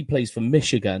part is he plays for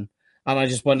Michigan, and I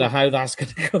just wonder how that's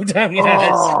going to go down.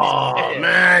 Oh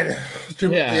man,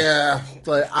 Yeah.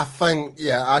 Like I think,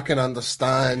 I can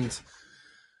understand.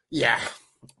 Yeah,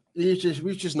 we've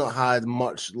just not had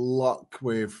much luck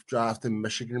with drafting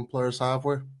Michigan players, have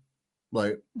we?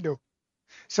 Like No,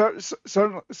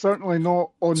 certainly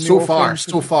not on so the far,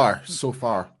 offensive. so far.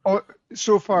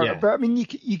 So far, Yeah. but I mean,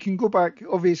 you can go back.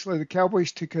 Obviously, the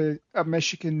Cowboys took a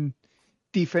Michigan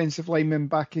defensive lineman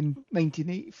back in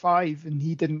 1985, and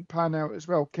he didn't pan out as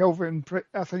well.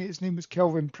 I think his name was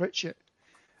Kelvin Pritchett.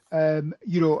 And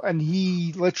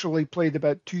he literally played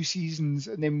about 2 seasons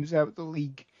and then was out of the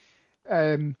league.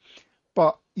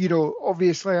 But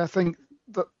obviously, I think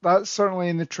that's certainly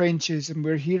in the trenches, and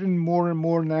we're hearing more and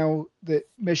more now that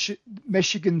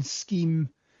Michigan's scheme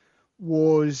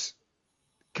was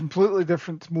completely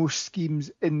different to most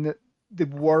schemes in that they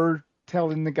were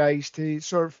telling the guys to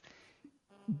sort of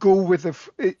go with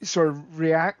sort of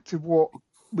react to what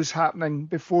was happening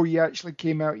before you actually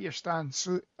came out of your stance.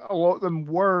 So a lot of them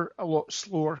were a lot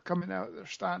slower coming out of their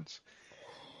stance.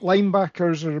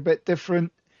 Linebackers are a bit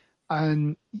different,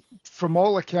 and from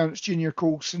all accounts, Junior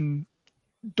Colson,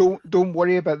 don't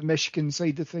worry about the Michigan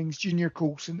side of things. Junior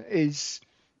Colson is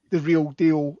the real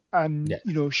deal, and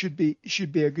should be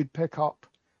a good pickup.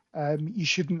 You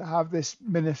shouldn't have this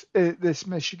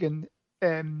Michigan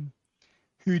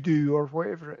hoodoo or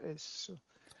whatever it is. So.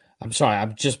 I'm sorry,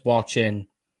 I'm just watching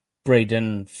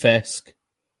Braden Fisk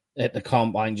at the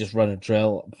combine just run a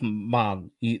drill.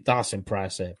 Man, that's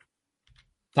impressive.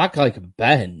 That guy can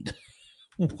bend.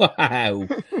 Wow.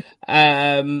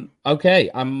 Okay,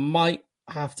 I might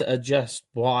have to adjust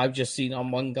what I've just seen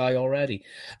on one guy already.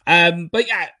 But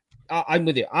yeah, I'm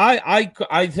with you.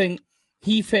 I think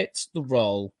he fits the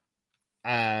role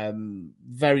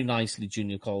very nicely,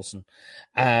 Junior Colson.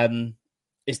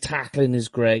 His tackling is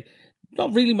great.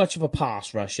 Not really much of a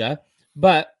pass rusher,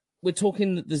 but we're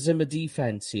talking the Zimmer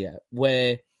defense here,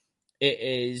 where it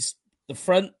is the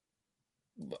front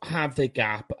have their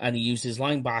gap and he uses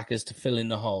linebackers to fill in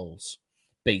the holes,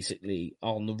 basically,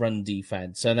 on the run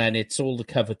defense. And then it's all the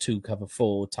cover 2, cover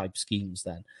 4 type schemes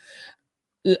then.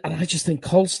 And I just think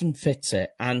Colston fits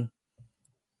it. And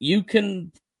you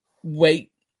can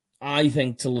wait, I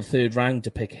think, till the 3rd round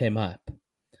to pick him up.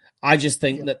 I just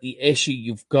think that the issue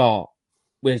you've got,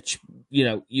 which,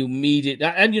 you immediately...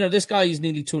 And, this guy is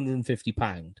nearly 250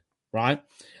 pounds, right?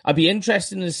 I'd be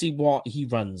interested to see what he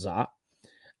runs at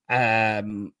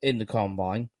in the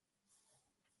combine.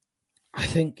 I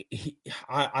think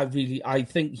I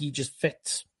think he just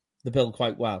fits the bill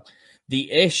quite well.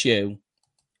 The issue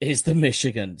is the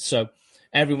Michigan, so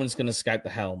everyone's going to scout the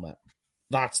helmet.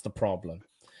 That's the problem.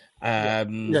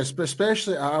 Yes, but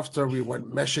especially after we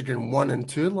went Michigan 1 and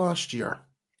 2 last year.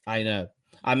 I know.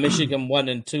 And Michigan 1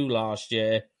 and 2 last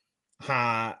year, you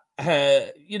can't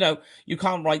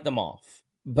write them off.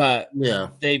 But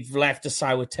they've left a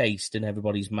sour taste in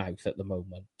everybody's mouth at the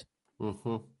moment.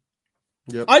 Mm-hmm.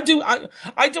 Yep. I do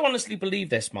honestly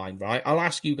believe this, mind, right? I'll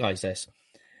ask you guys this.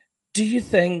 Do you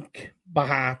think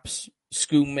perhaps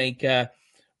Schoonmaker,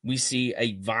 we see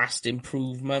a vast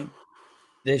improvement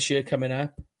this year coming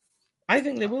up? I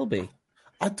think there will be.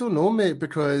 I don't know, mate,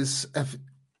 because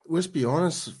let's be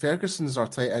honest, Ferguson's our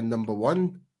tight end number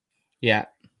 1. Yeah.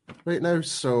 Right now,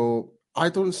 so I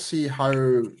don't see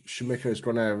how Shoemaker is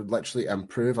going to literally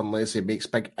improve unless he makes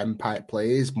big impact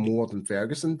plays more than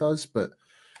Ferguson does. But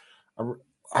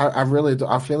I really do.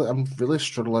 I feel like I'm really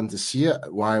struggling to see it.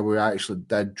 Why we actually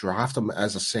did draft him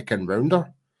as a 2nd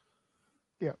rounder.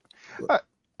 Yeah,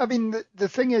 I mean the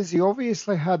thing is, he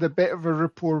obviously had a bit of a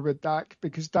rapport with Dak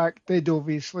because Dak did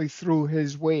obviously throw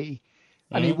his way.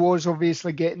 And he was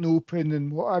obviously getting open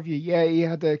and what have you. Yeah, he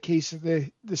had a case of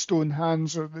the stone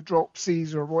hands or the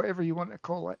dropsies or whatever you want to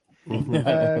call it.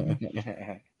 But,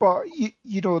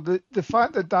 the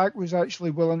fact that Dak was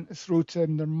actually willing to throw to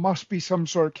him, there must be some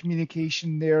sort of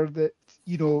communication there that,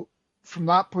 from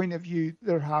that point of view,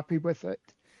 they're happy with it.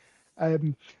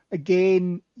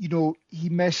 Again, he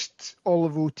missed all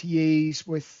of OTAs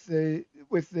with the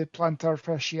plantar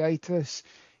fasciitis.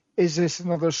 Is this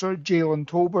another sort of Jalen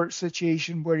Tolbert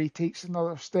situation where he takes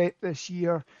another step this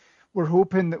year? We're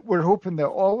hoping that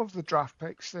all of the draft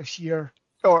picks this year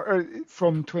or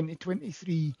from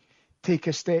 2023 take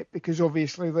a step because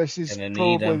obviously this is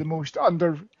probably the most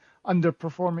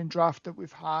underperforming draft that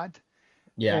we've had.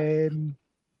 Yeah.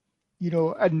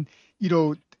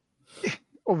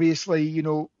 Obviously,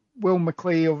 Will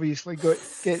McClay obviously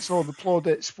gets all the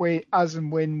plaudits as and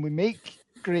when we make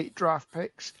great draft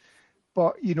picks.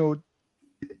 But,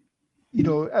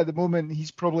 at the moment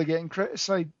he's probably getting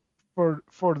criticised for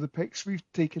the picks we've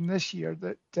taken this year.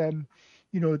 That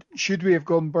should we have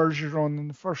gone Bergeron in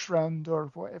the first round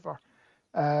or whatever?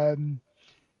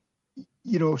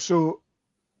 So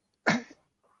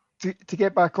to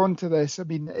get back onto this, I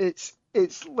mean, it's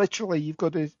literally you've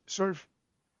got to sort of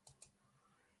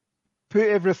put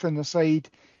everything aside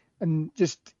and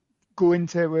just go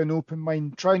into it with an open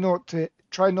mind. Try not to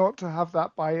have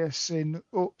that bias saying,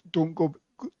 "Oh, don't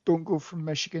go from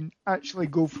Michigan." Actually,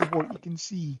 go for what you can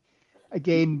see.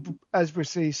 Again, as we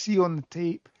say, see on the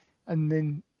tape, and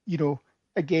then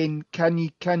again, can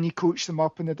you coach them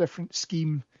up in a different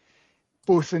scheme,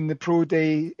 both in the pro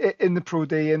day, in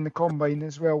the combine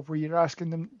as well, where you're asking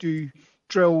them to do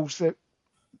drills that,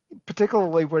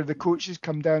 particularly where the coaches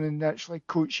come down and actually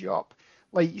coach you up,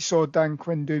 like you saw Dan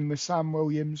Quinn doing with Sam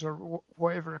Williams or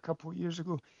whatever a couple of years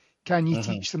ago. Can you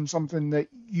teach them something that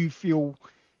you feel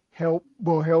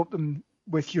will help them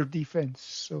with your defense?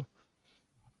 So.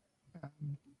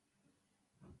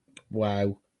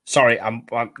 Wow. Sorry, I'm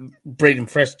Braden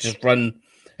Frisk just run.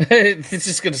 This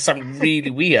is going to sound really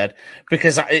weird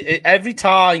because every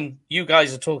time you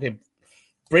guys are talking,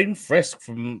 Braden Frisk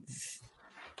from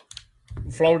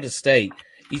Florida State,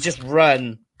 he just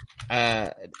run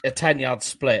a 10-yard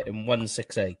split in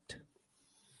 1.68.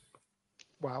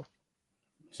 Wow.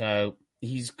 So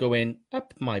he's going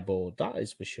up my board, that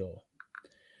is for sure.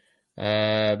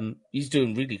 He's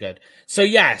doing really good. So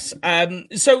yes,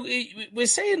 so we're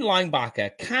saying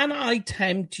linebacker. Can I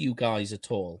tempt you guys at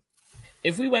all?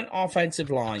 If we went offensive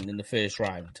line in the first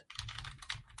round,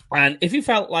 and if you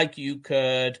felt like you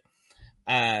could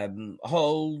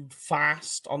hold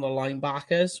fast on the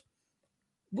linebackers,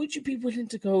 would you be willing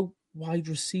to go wide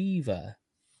receiver?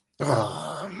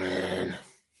 Oh, man.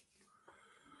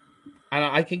 And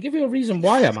I can give you a reason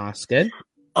why I'm asking.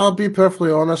 I'll be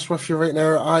perfectly honest with you right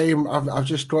now. I've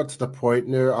just got to the point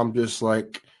now. I'm just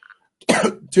like,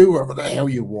 do whatever the hell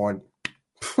you want.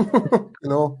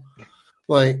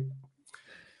 Like,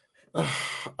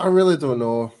 I really don't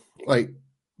know. Like,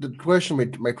 the question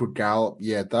with Michael Gallup,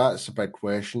 yeah, that's a big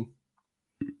question.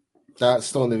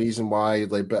 That's the only reason why.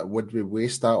 Like, but would we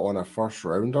waste that on a first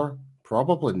rounder?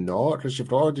 Probably not, because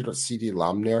you've already got CeeDee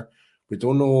Lamb there. We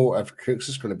don't know if Cooks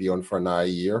is going to be on for another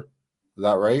year. Is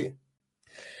that right?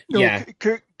 No, Yeah.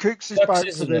 Cooks is back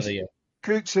for this. Year.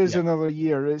 Cooks is another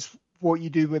year. It's what you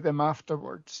do with him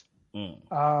afterwards. Can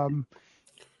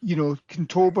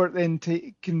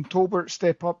Tolbert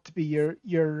step up to be your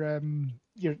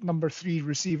number 3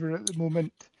 receiver at the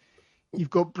moment? You've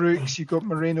got Brooks, you've got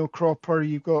Moreno Cropper,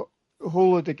 you've got a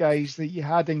whole lot of guys that you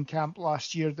had in camp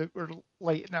last year that were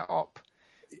lighting it up.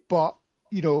 But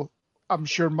I'm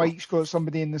sure Mike's got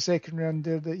somebody in the second round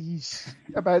there that he's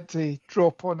about to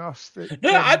drop on us.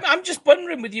 I'm just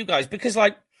wondering with you guys because,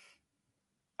 like,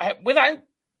 without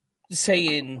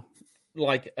saying,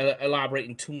 like,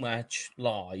 elaborating too much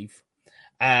live,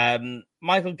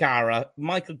 Michael Gallup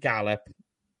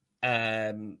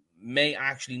may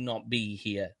actually not be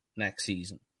here next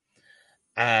season.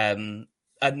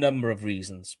 A number of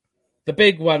reasons. The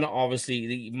big one, obviously,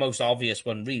 the most obvious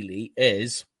one, really,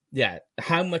 is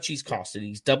how much he's costed.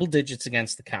 He's double digits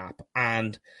against the cap,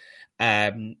 and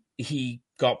he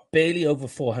got barely over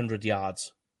 400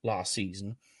 yards last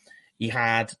season. He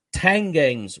had 10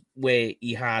 games where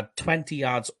he had 20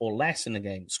 yards or less in a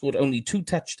game, scored only 2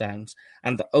 touchdowns,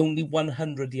 and the only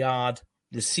 100-yard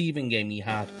receiving game he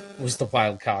had was the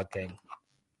wild card game.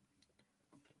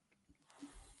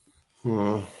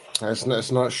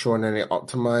 It's not showing any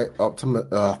optimism,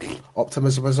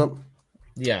 is it?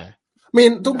 Yeah. I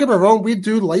mean, don't get me wrong. We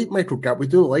do like Michael Gallup. We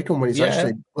do like him when he's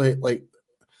actually like,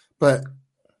 but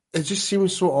it just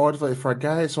seems so odd. Like for a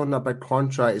guy that's on that big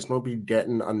contract, he's not been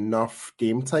getting enough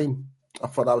game time. I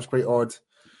thought that was quite odd.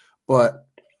 But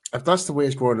if that's the way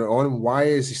it's going on, why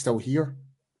is he still here?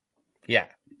 Yeah.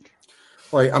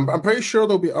 Like I'm pretty sure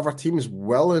there'll be other teams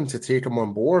willing to take him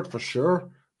on board for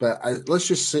sure. But let's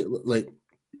just say, like,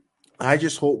 I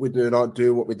just hope we do not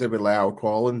do what we did with La'el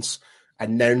Collins.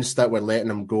 Announce that we're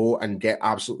letting him go and get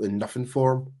absolutely nothing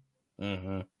for him.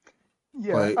 Mm-hmm.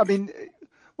 Yeah, I mean,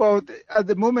 well, at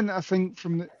the moment, I think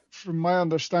from my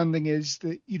understanding is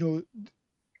that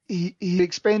he's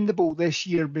expendable this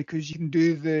year because you can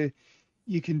do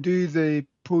the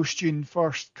post June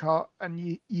 1st cut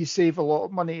and you save a lot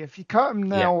of money. If you cut him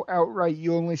now outright,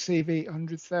 you only save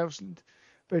 800,000.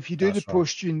 But if you do the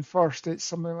post June 1st, it's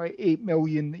something like 8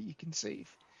 million that you can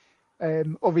save.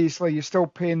 Obviously, you're still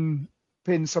paying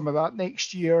some of that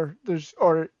next year. There's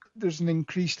an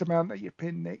increased amount that you're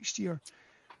paying next year.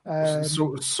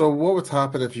 So what would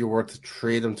happen if you were to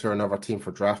trade him to another team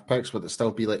for draft picks? Would it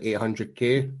still be like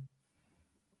 800K?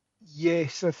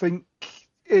 Yes, I think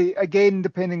again,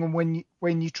 depending on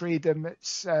when you trade them,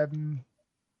 it's let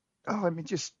me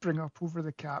just bring up Over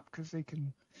the Cap because they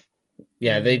can.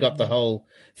 Yeah, they got the whole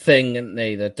thing, didn't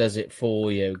they, that does it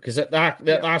for you? Because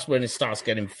that's when it starts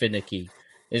getting finicky,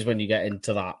 is when you get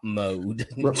into that mode.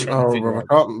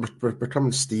 We're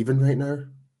becoming Steven right now.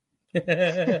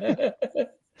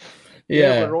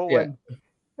 We're all in.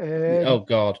 Oh,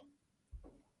 God.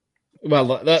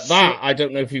 Well, that I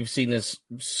don't know if you've seen us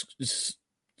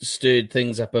stirred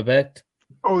things up a bit.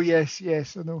 Oh, yes,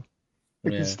 I know.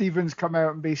 Because Stephen's come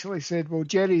out and basically said, well,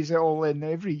 Jerry's all in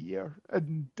every year,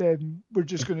 and we're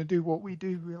just going to do what we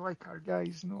do. We like our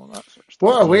guys and all that sort of stuff.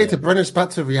 What a way to bring us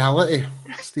back to reality,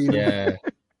 Stephen. Yeah,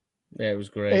 it was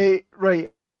great.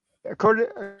 Right. According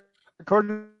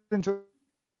to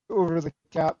Over the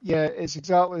Cap, it's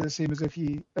exactly the same as if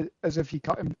you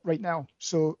cut him right now.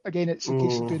 So again, it's a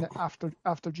case of doing it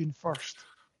after June 1st.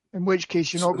 In which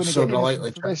case, you're not going to get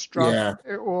anything for this draft.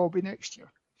 Yeah. It will all be next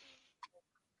year.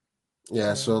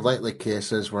 Yeah, so likely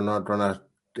case is we're not going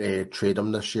to trade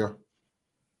him this year.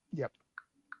 Yep.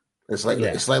 It's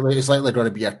likely going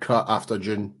to be a cut after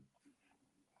June.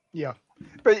 Yeah,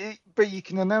 but you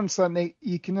can announce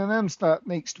that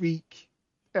next week.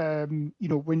 When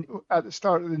at the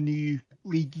start of the new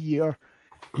league year,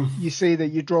 you say that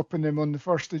you're dropping them on the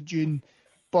 1st of June,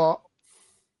 but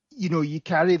you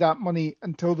carry that money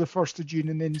until the 1st of June,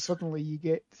 and then suddenly you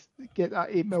get that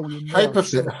 $8 million.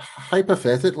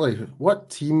 Hypothetically, what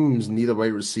teams need a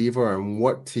wide receiver, and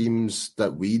what teams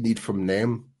that we need from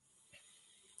them?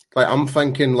 Like, I'm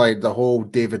thinking like the whole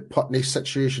David Putney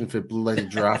situation for bloody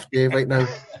draft day right now.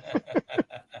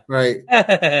 Right.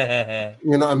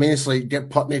 You know what I mean? It's like get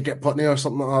Putney or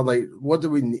something like that. Like, what do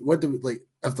we need? What do we like?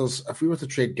 If we were to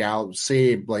trade Gallup,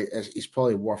 say like he's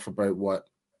probably worth about what?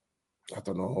 I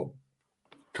don't know,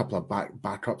 a couple of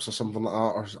backups or something like that,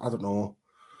 or I don't know.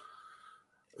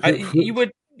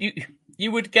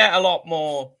 You would get a lot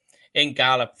more in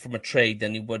Gallup from a trade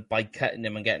than you would by cutting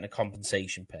him and getting a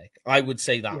compensation pick. I would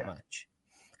say that much,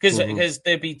 because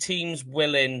there'd be teams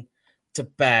willing to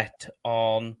bet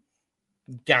on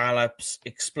Gallup's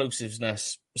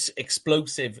explosiveness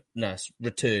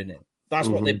returning. That's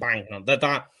what they're banking on.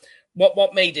 That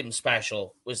what made him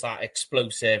special was that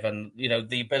explosive and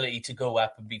the ability to go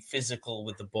up and be physical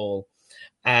with the ball.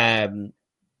 That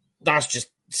just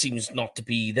seems not to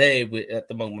be there at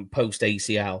the moment post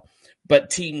ACL.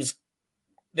 But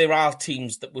there are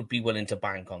teams that would be willing to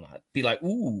bank on that. Be like,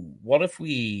 ooh, what if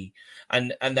we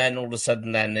and then all of a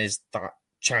sudden then there's that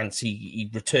chance he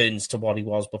returns to what he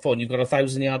was before, and you've got a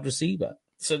 1,000-yard receiver.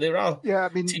 So there are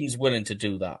teams willing to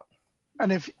do that.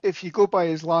 And if you go by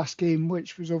his last game,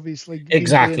 which was obviously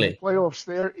exactly in the playoffs,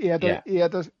 there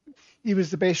he was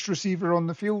the best receiver on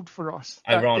the field for us.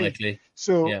 Ironically,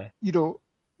 so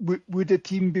would a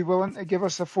team be willing to give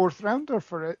us a 4th rounder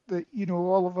for it? That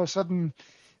all of a sudden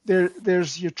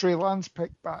there's your Trey Lance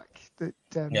pick back. That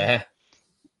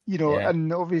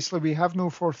and obviously we have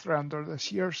no 4th rounder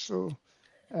this year. So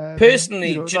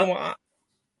personally, do you know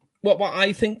what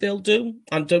I think they'll do?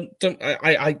 And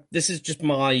this is just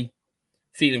my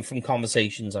feeling from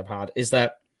conversations I've had, is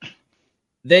that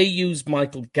they use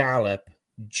Michael Gallup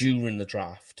during the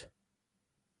draft.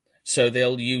 So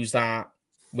they'll use that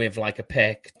with like a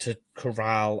pick to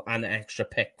corral an extra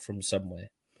pick from somewhere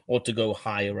or to go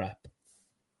higher up.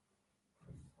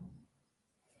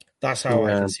 That's how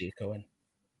I can see it going.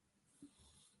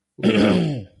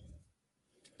 Yeah.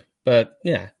 But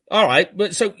yeah. All right.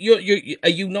 But so are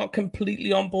you not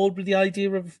completely on board with the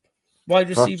idea of wide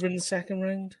receiver in the 2nd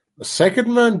round? The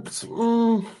 2nd round?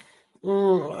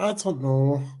 I don't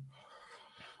know.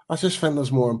 I just think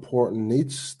there's more important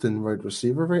needs than wide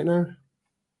receiver right now.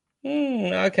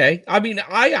 Okay. I mean,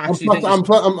 I actually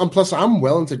plus I'm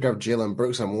willing to give Jalen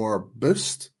Brooks a more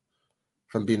boost,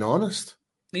 if I'm being honest.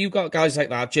 You've got guys like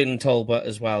that, Jalen Tolbert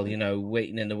as well,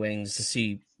 waiting in the wings to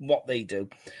see what they do.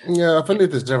 Yeah, I think they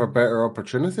deserve a better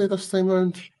opportunity this time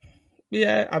around.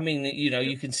 Yeah, I mean,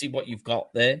 you can see what you've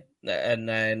got there and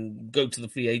then go to the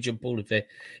free agent pool if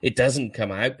it doesn't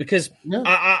come out. Because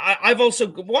I've also,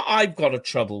 what I've got a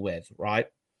trouble with, right,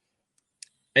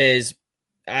 is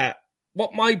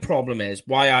what my problem is,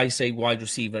 why I say wide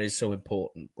receiver is so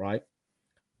important, right?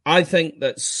 I think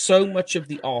that so much of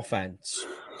the offense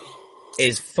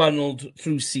is funneled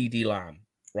through CeeDee Lamb,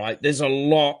 right? There's a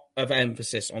lot of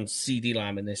emphasis on CeeDee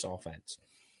Lamb in this offense.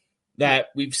 That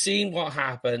we've seen what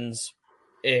happens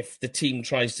if the team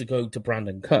tries to go to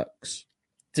Brandon Cooks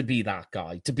to be that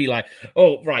guy, to be like,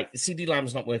 oh, right, CeeDee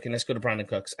Lamb's not working, let's go to Brandon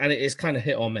Cooks. And it is kind of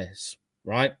hit or miss,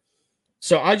 right?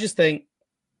 So I just think,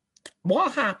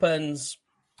 what happens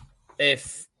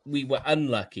if we were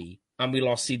unlucky and we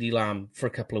lost CD Lamb for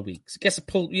a couple of weeks. Gets a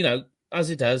pull, as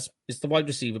it does. It's the wide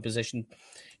receiver position.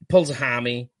 He pulls a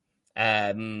hammy,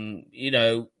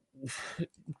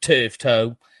 turf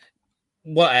toe,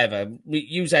 whatever. We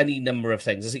use any number of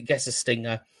things. It gets a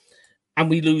stinger, and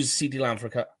we lose CD Lamb for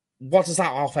a cut. What does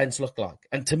that offense look like?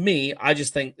 And to me, I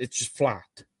just think it's just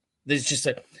flat.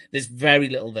 There's very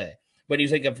little there. When you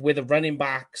think of where the running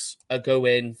backs are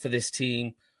going for this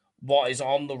team, what is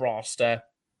on the roster,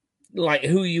 like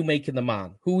who are you making the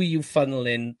man? Who are you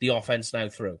funneling the offense now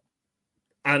through?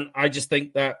 And I just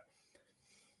think that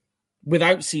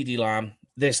without CD Lamb,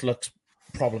 this looks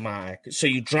problematic. So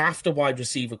you draft a wide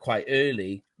receiver quite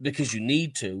early because you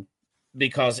need to,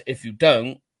 because if you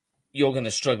don't, you're going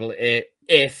to struggle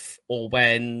if or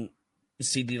when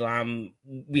CD Lamb,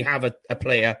 we have a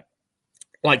player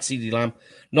like CD Lamb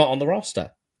not on the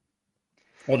roster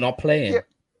or not playing. Yeah.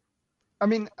 I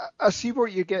mean, I see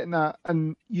what you're getting at,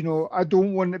 and, I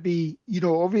don't want to be,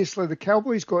 obviously the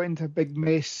Cowboys got into a big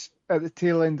mess at the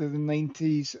tail end of the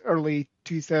 90s, early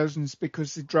 2000s,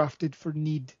 because they drafted for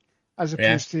need as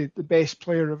opposed to the best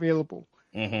player available.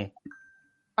 Mm-hmm.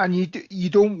 And you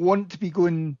don't want to be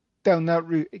going down that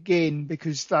route again,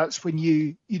 because that's when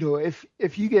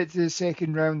if you get to the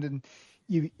second round and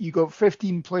you got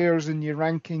 15 players in your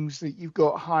rankings that you've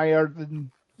got higher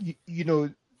than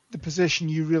the position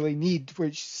you really need,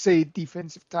 which say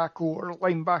defensive tackle or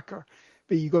linebacker,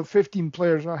 but you got 15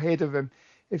 players ahead of him.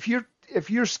 If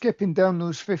you're skipping down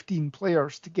those 15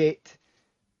 players to get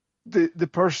the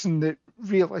person that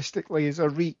realistically is a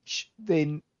reach,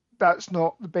 then that's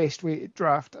not the best way to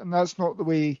draft, and that's not the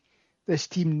way this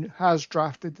team has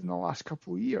drafted in the last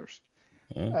couple of years.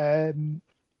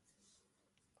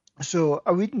 So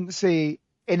I wouldn't say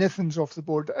anything's off the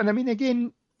board. And I mean,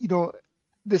 again,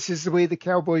 this is the way the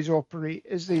Cowboys operate: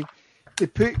 is they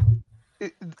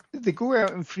go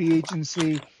out in free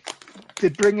agency, they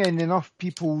bring in enough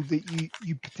people that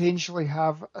you potentially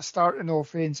have a starting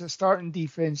offense, a starting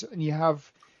defense, and you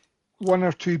have one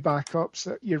or two backups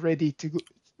that you're ready to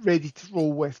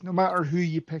roll with, no matter who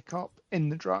you pick up in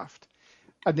the draft.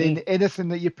 And then anything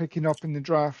that you're picking up in the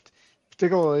draft,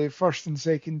 particularly first and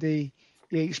second day,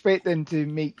 you expect them to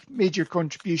make major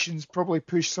contributions, probably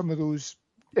push some of those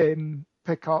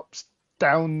pickups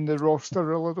down the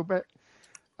roster a little bit.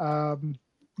 And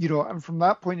from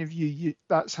that point of view,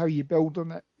 that's how you build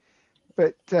on it.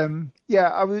 But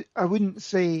I wouldn't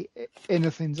say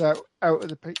anything's out of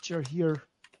the picture here.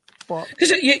 But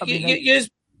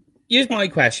here's my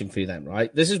question for you then,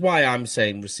 right? This is why I'm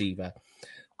saying receiver,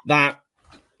 that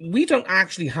we don't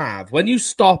actually have, when you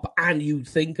stop and you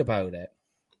think about it,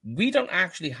 we don't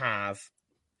actually have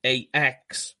a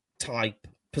X-type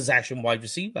possession wide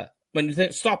receiver. When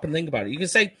you stop and think about it, you can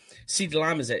say CeeDee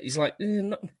Lamb is it. He's like,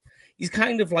 he's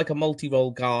kind of like a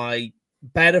multi-role guy,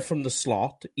 better from the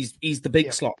slot. He's the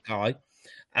big slot guy.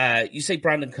 You say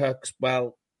Brandon Cooks,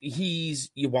 well, he's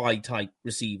your wide type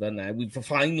receiver now. We've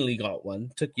finally got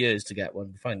one. Took years to get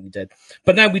one. We finally did.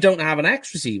 But now we don't have an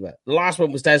X receiver. The last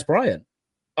one was Des Bryant.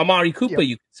 Amari Cooper,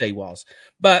 you could say, was.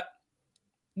 But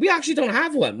we actually don't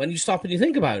have one when you stop and you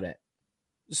think about it.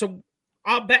 So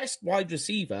our best wide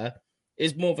receiver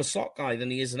is more of a slot guy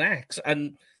than he is an X.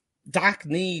 And Dak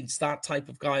needs that type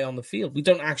of guy on the field. We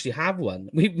don't actually have one.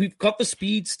 We've got the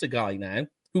speedster guy now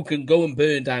who can go and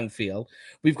burn downfield.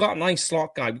 We've got a nice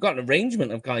slot guy. We've got an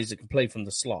arrangement of guys that can play from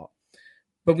the slot.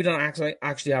 But we don't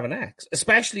actually have an X,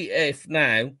 especially if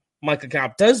now Michael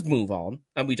Gallup does move on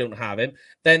and we don't have him,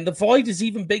 then the void is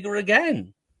even bigger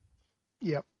again.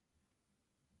 Yep.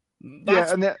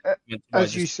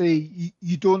 As you say,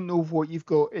 you don't know what you've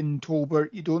got in Tolbert.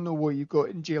 You don't know what you've got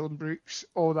in Jalen Brooks,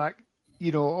 all that,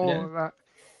 of that.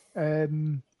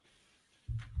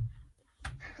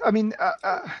 I mean,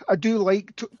 I do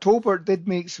like Tolbert did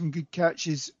make some good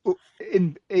catches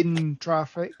in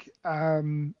traffic.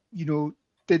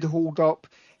 Did hold up.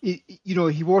 He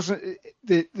wasn't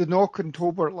the knock on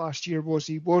Tolbert last year was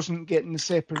he wasn't getting the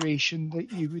separation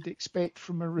that you would expect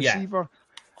from a receiver.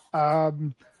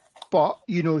 But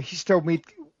he still made,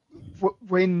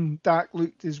 when Dak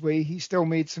looked his way, he still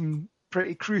made some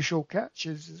pretty crucial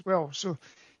catches as well. So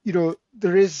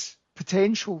there is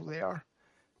potential there,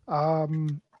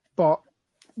 but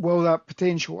will that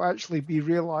potential actually be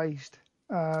realised?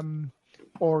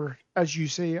 Or as you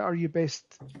say, are you best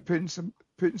putting some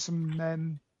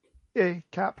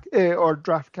cap or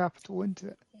draft capital into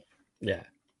it? Yeah.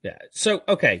 So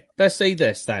okay, let's say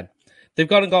this then. They've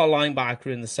got a linebacker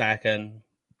in the second.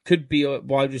 Could be a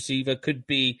wide receiver. Could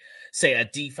be, say, a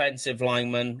defensive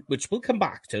lineman, which we'll come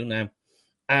back to now.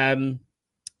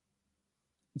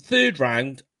 Third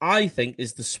round, I think,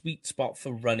 is the sweet spot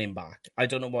for running back. I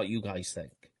don't know what you guys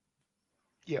think.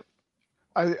 Yep.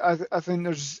 I think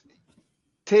there's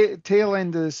tail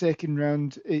end of the second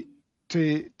round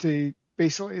to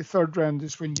basically the third round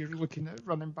is when you're looking at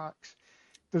running backs.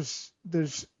 There's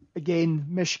again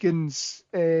Michigan's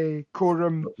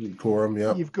Corum.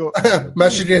 Yeah. You've got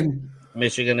Michigan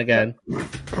again.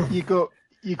 You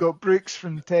got Brooks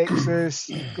from Texas.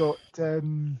 You've got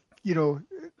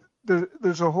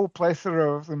there's a whole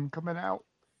plethora of them coming out.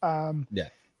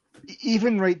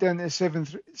 Even right down to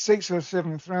the sixth or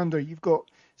seventh rounder, you've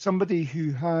got somebody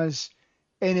who has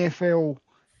NFL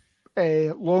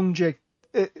longevity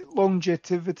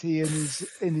in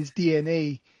his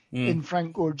DNA in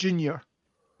Frank Gore Jr.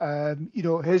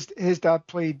 His dad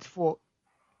played for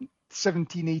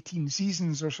 17, 18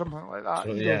 seasons or something like that.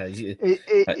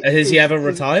 Has he ever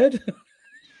retired?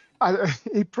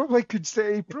 He probably could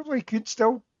still.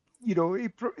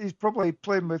 He's probably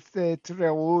playing with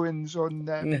Terrell Owens on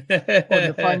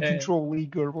the Fan Control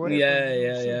League or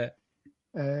whatever.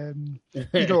 And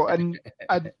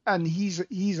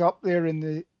he's up there in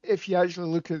the. If you actually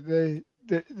look at the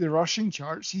rushing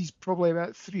charts, he's probably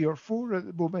about 3 or 4 at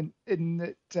the moment. In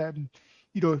that,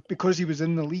 because he was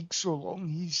in the league so long,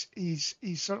 he's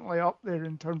certainly up there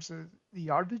in terms of the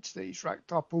yardage that he's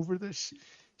racked up over this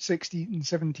 16 and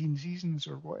 17 seasons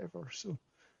or whatever. So.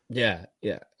 Yeah.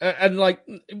 And I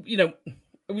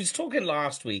was talking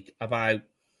last week about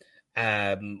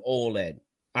all in,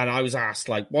 and I was asked,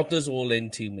 what does all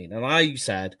in to mean? And I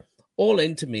said, all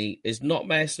in to me is not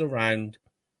messing around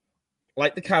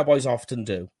like the Cowboys often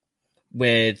do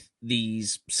with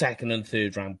these second and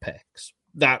third round picks,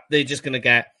 that they're just going to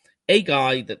get a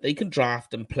guy that they can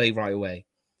draft and play right away.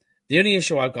 The only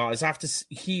issue I've got is after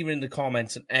hearing the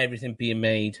comments and everything being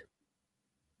made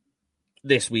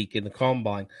this week in the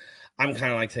combine, I'm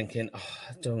kind of thinking,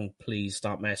 don't please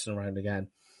stop messing around again.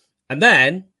 And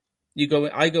then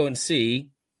I go and see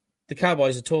the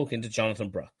Cowboys are talking to Jonathan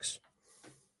Brooks.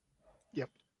 Yep.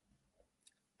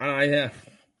 And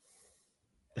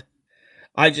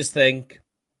I just think,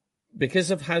 because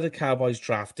of how the Cowboys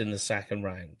draft in the second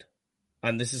round,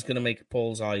 and this is going to make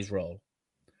Paul's eyes roll,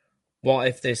 what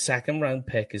if their second round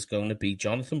pick is going to be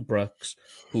Jonathan Brooks,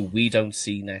 who we don't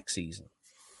see next season?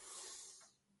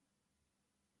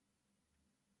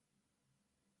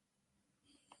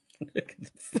 Look at the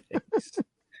face.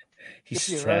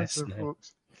 He's stressed now.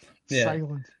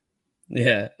 Silent.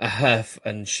 Yeah, a huff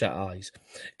and shut eyes.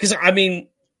 Because,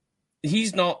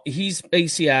 he's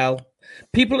ACL.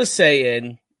 People are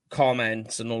saying,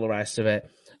 comments and all the rest of it,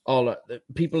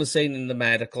 people are saying in the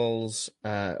medicals,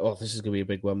 this is going to be a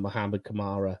big one, Mohamed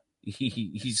Kamara.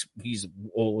 He's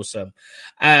awesome.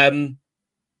 Wow.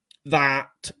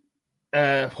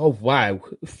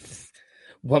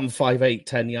 158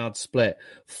 10-yard split,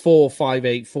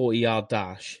 458 40-yard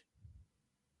dash.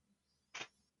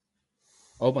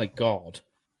 Oh my God,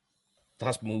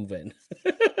 that's moving.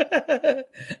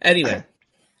 Anyway,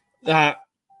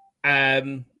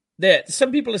 some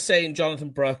people are saying Jonathan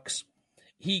Brooks,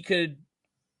 he could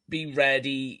be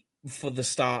ready for the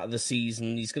start of the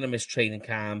season. He's going to miss training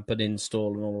camp and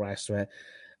install and all the rest of it.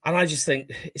 And I just think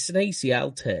it's an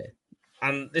ACL tear,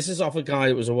 and this is off a guy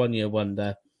that was a one-year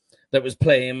wonder, that was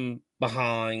playing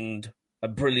behind a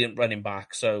brilliant running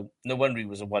back. So no wonder he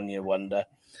was a one-year wonder.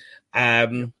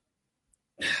 I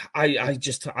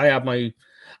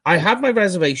have my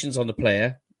reservations on the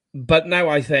player, but now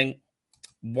I think,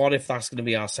 what if that's going to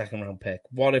be our second round pick?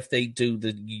 What if they do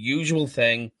the usual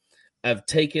thing of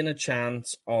taking a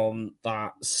chance on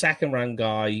that second round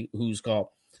guy who's got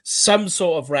some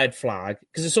sort of red flag?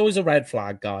 Because it's always a red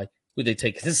flag guy who they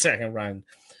take in the second round,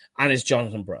 and it's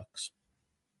Jonathan Brooks.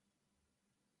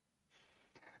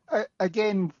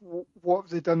 Again, what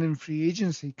have they done in free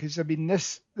agency? Because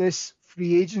this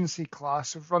free agency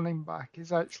class of running back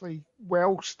is actually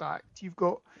well stacked. You've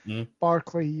got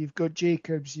Barkley, you've got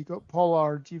Jacobs, you've got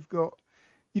Pollard, you've got,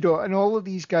 and all of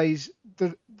these guys,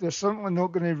 they're certainly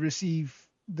not going to receive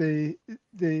the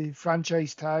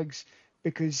franchise tags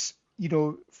because,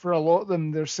 for a lot of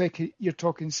them, you're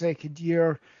talking second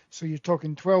year, so you're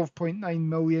talking 12.9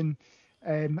 million.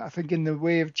 I think in the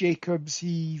way of Jacobs,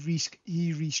 he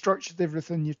restructured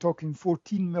everything. You're talking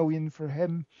 14 million for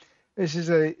him. This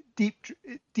is a deep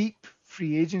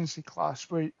free agency class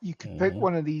where you could pick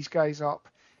one of these guys up,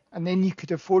 and then you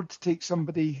could afford to take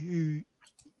somebody who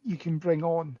you can bring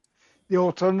on. The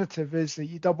alternative is that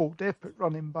you double dip at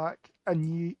running back,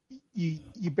 and you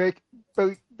big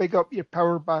up your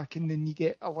power back, and then you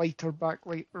get a lighter back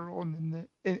later on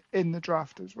in the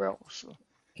draft as well. So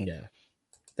yeah.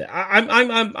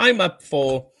 I'm up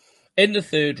for, in the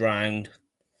third round,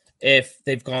 if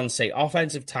they've gone, say,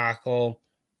 offensive tackle,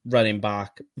 running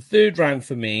back, third round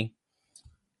for me.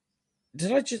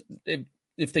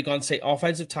 If they've gone, say,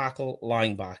 offensive tackle,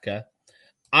 linebacker,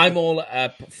 I'm all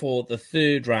up for the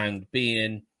third round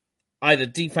being either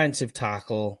defensive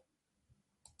tackle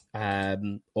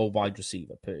or wide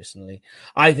receiver, personally.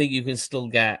 I think you can still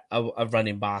get a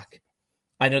running back.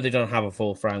 I know they don't have a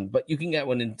fourth round, but you can get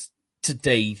one into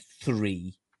day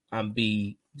 3 and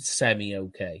be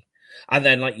semi-okay. And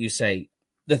then, like you say,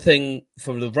 the thing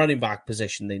for the running back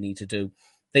position they need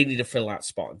to fill that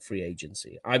spot in free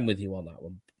agency. I'm with you on that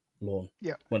one, Lorne.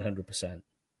 Yeah. 100%.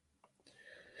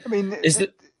 I mean,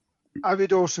 I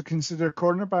would also consider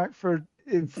cornerback for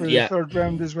the third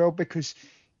round as well, because,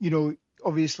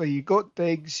 obviously you've got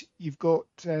Diggs, you've got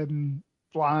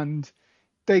Bland.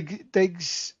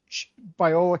 Diggs,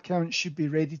 by all accounts, should be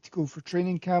ready to go for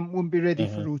training camp, won't be ready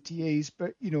for OTAs,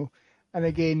 but, and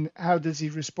again, how does he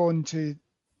respond to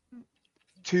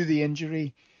the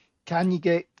injury? Can you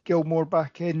get Gilmore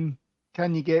back in?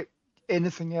 Can you get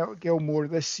anything out of Gilmore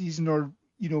this season, or,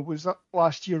 was that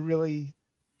last year really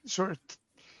sort of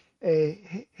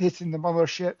hitting the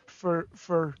mothership for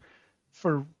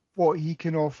what he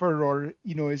can offer, or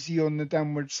is he on the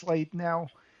downward slide now?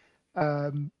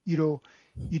 You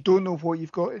don't know what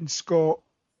you've got in Scott.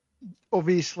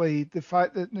 Obviously, the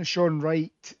fact that Nahshon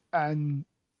Wright and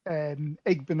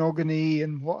Igbenogany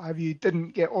and what have you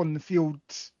didn't get on the field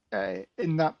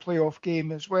in that playoff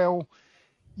game as well.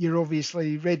 You're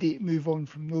obviously ready to move on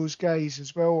from those guys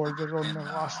as well, or they're on their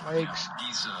last legs.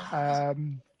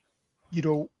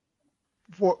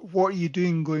 What are you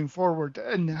doing going forward,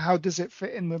 and how does it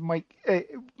fit in with Mike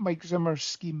Zimmer's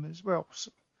scheme as well?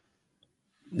 So.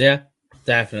 Yeah,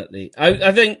 definitely.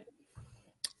 I think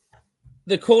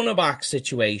the cornerback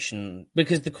situation,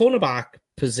 because the cornerback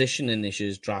position in this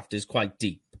year's draft is quite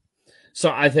deep. So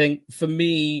I think for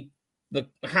me,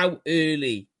 how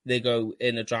early they go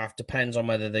in a draft depends on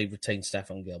whether they retain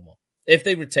Stephon Gilmore. If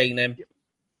they retain him,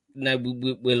 now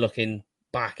we're looking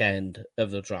back end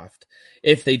of the draft.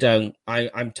 If they don't,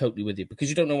 I'm totally with you, because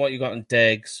you don't know what you got in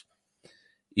Diggs.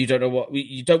 You don't know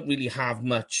you don't really have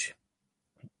much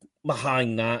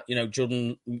behind that.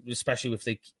 Jordan, especially if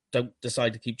they don't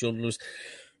decide to keep Jordan Lewis,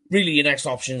 really your next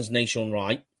option is Nahshon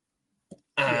Wright.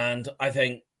 And I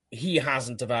think he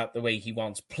hasn't developed the way he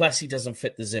wants. Plus, he doesn't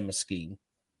fit the Zimmer scheme.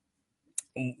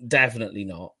 Definitely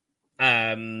not.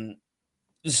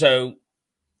 So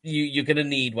you're going to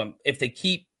need one. If they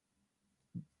keep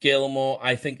Gilmore,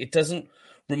 I think it doesn't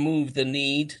remove the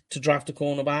need to draft a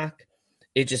cornerback.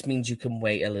 It just means you can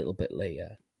wait a little bit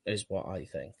later, is what I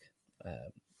think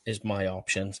is my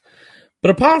options.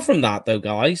 But apart from that, though,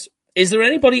 guys, is there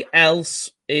anybody else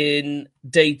in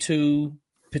day 2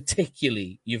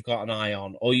 particularly you've got an eye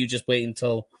on, or you just wait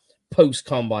until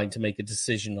post-combine to make a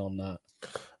decision on that?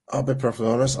 I'll be perfectly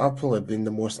honest. I've probably been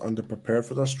the most underprepared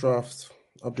for this draft.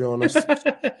 I'll be honest.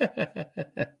 I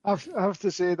have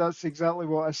to say that's exactly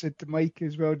what I said to Mike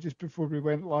as well, just before we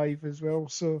went live as well.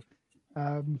 So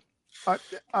I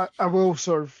will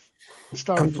sort of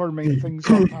start firming things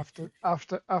up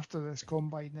after this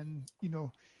combine, and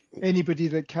anybody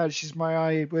that catches my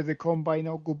eye with the combine,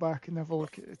 I'll go back and have a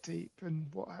look at the tape and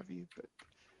what have you.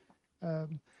 But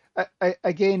I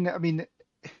mean,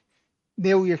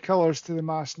 nail your colours to the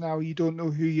mast now. You don't know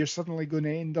who you're suddenly going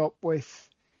to end up with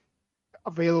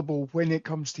available when it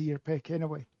comes to your pick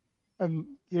anyway. And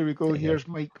here we go. Here's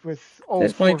Mike with all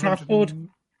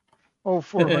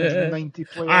 490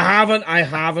 players. I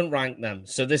haven't ranked them.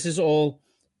 So this is all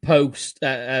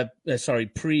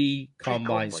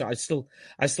pre-combine. So I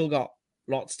still got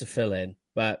lots to fill in,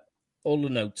 but all the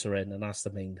notes are in, and that's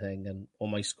the main thing, and all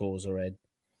my scores are in.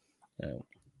 So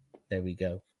there we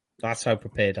go. That's how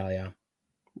prepared I am.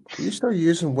 Are you still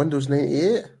using Windows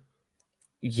 98?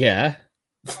 Yeah.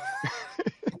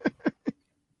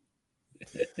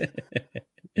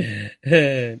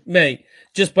 Mate,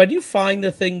 just when you find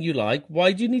the thing you like,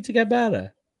 why do you need to get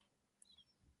better?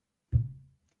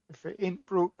 If it ain't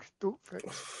broke, don't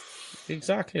fix.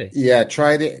 Exactly. Yeah,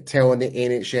 try telling the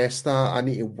NHS that I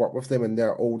need to work with them in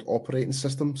their old operating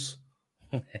systems.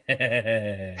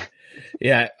 Yeah,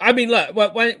 I mean, look,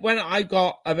 when I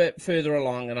got a bit further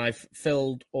along and I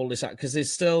filled all this out, because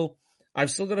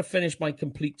I've still got to finish my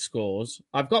complete scores.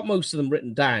 I've got most of them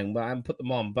written down, but I haven't put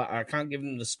them on. But I can't give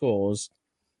them the scores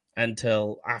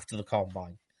until after the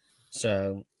combine.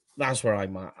 So that's where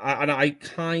I'm at. I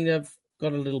kind of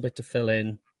got a little bit to fill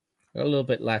in, a little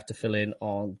bit left to fill in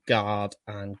on guard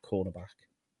and cornerback.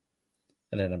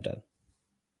 And then I'm done.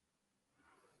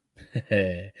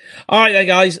 All right, then,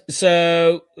 guys.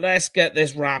 So let's get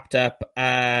this wrapped up.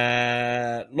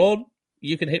 Lord,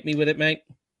 you can hit me with it, mate.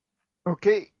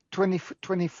 Okay,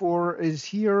 2024 is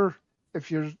here. If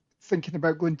you're thinking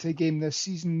about going to a game this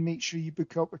season, make sure you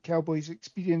book up a Cowboys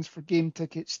experience for game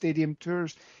tickets, stadium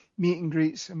tours, meet and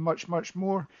greets, and much, much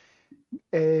more.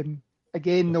 Again,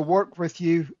 they'll work with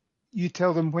you. You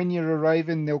tell them when you're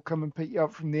arriving, they'll come and pick you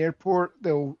up from the airport.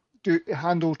 They'll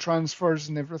handle transfers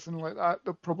and everything like that.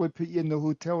 They'll probably put you in the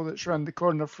hotel that's around the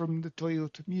corner from the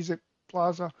Toyota Music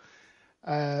Plaza.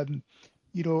 And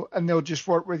they'll just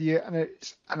work with you, and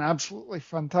it's an absolutely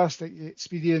fantastic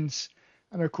experience.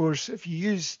 And of course, if you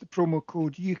use the promo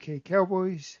code UK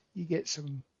Cowboys, you get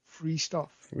some free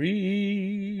stuff.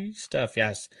 Free stuff,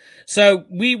 yes. So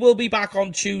we will be back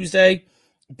on Tuesday.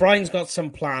 Brian's got some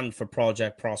plan for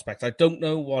Project Prospect. I don't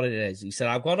know what it is. He said,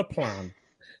 I've got a plan.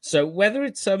 So whether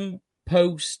it's some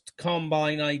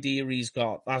post-combine idea he's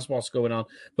got, that's what's going on.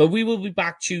 But we will be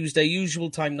back Tuesday, usual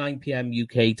time, 9 p.m.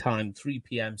 UK time, 3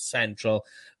 p.m. Central.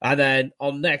 And then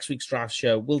on next week's draft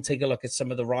show, we'll take a look at some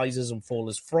of the risers and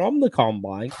fallers from the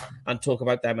combine and talk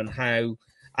about them and how,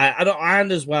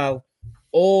 and as well,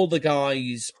 all the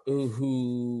guys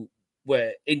who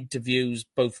were interviews,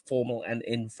 both formal and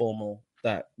informal,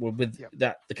 that were with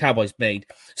that the Cowboys made,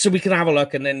 so we can have a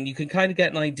look, and then you can kind of get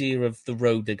an idea of the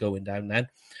road they're going down then.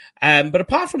 But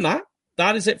apart from that,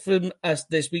 that is it from us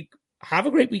this week. Have a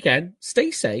great weekend.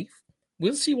 Stay safe.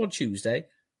 We'll see you on Tuesday.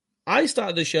 I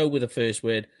started the show with the first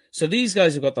word, so these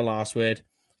guys have got the last word.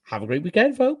 Have a great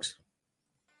weekend, folks.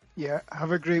 Yeah,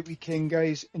 have a great weekend,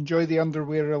 guys. Enjoy the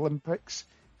Underwear Olympics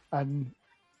and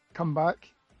come back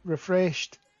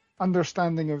refreshed,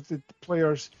 understanding of the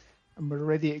players, and we're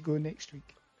ready to go next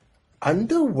week.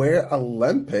 Underwear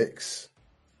Olympics?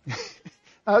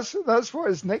 That's what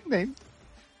his nickname.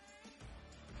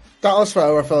 Dallas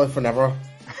forever, Philly for never.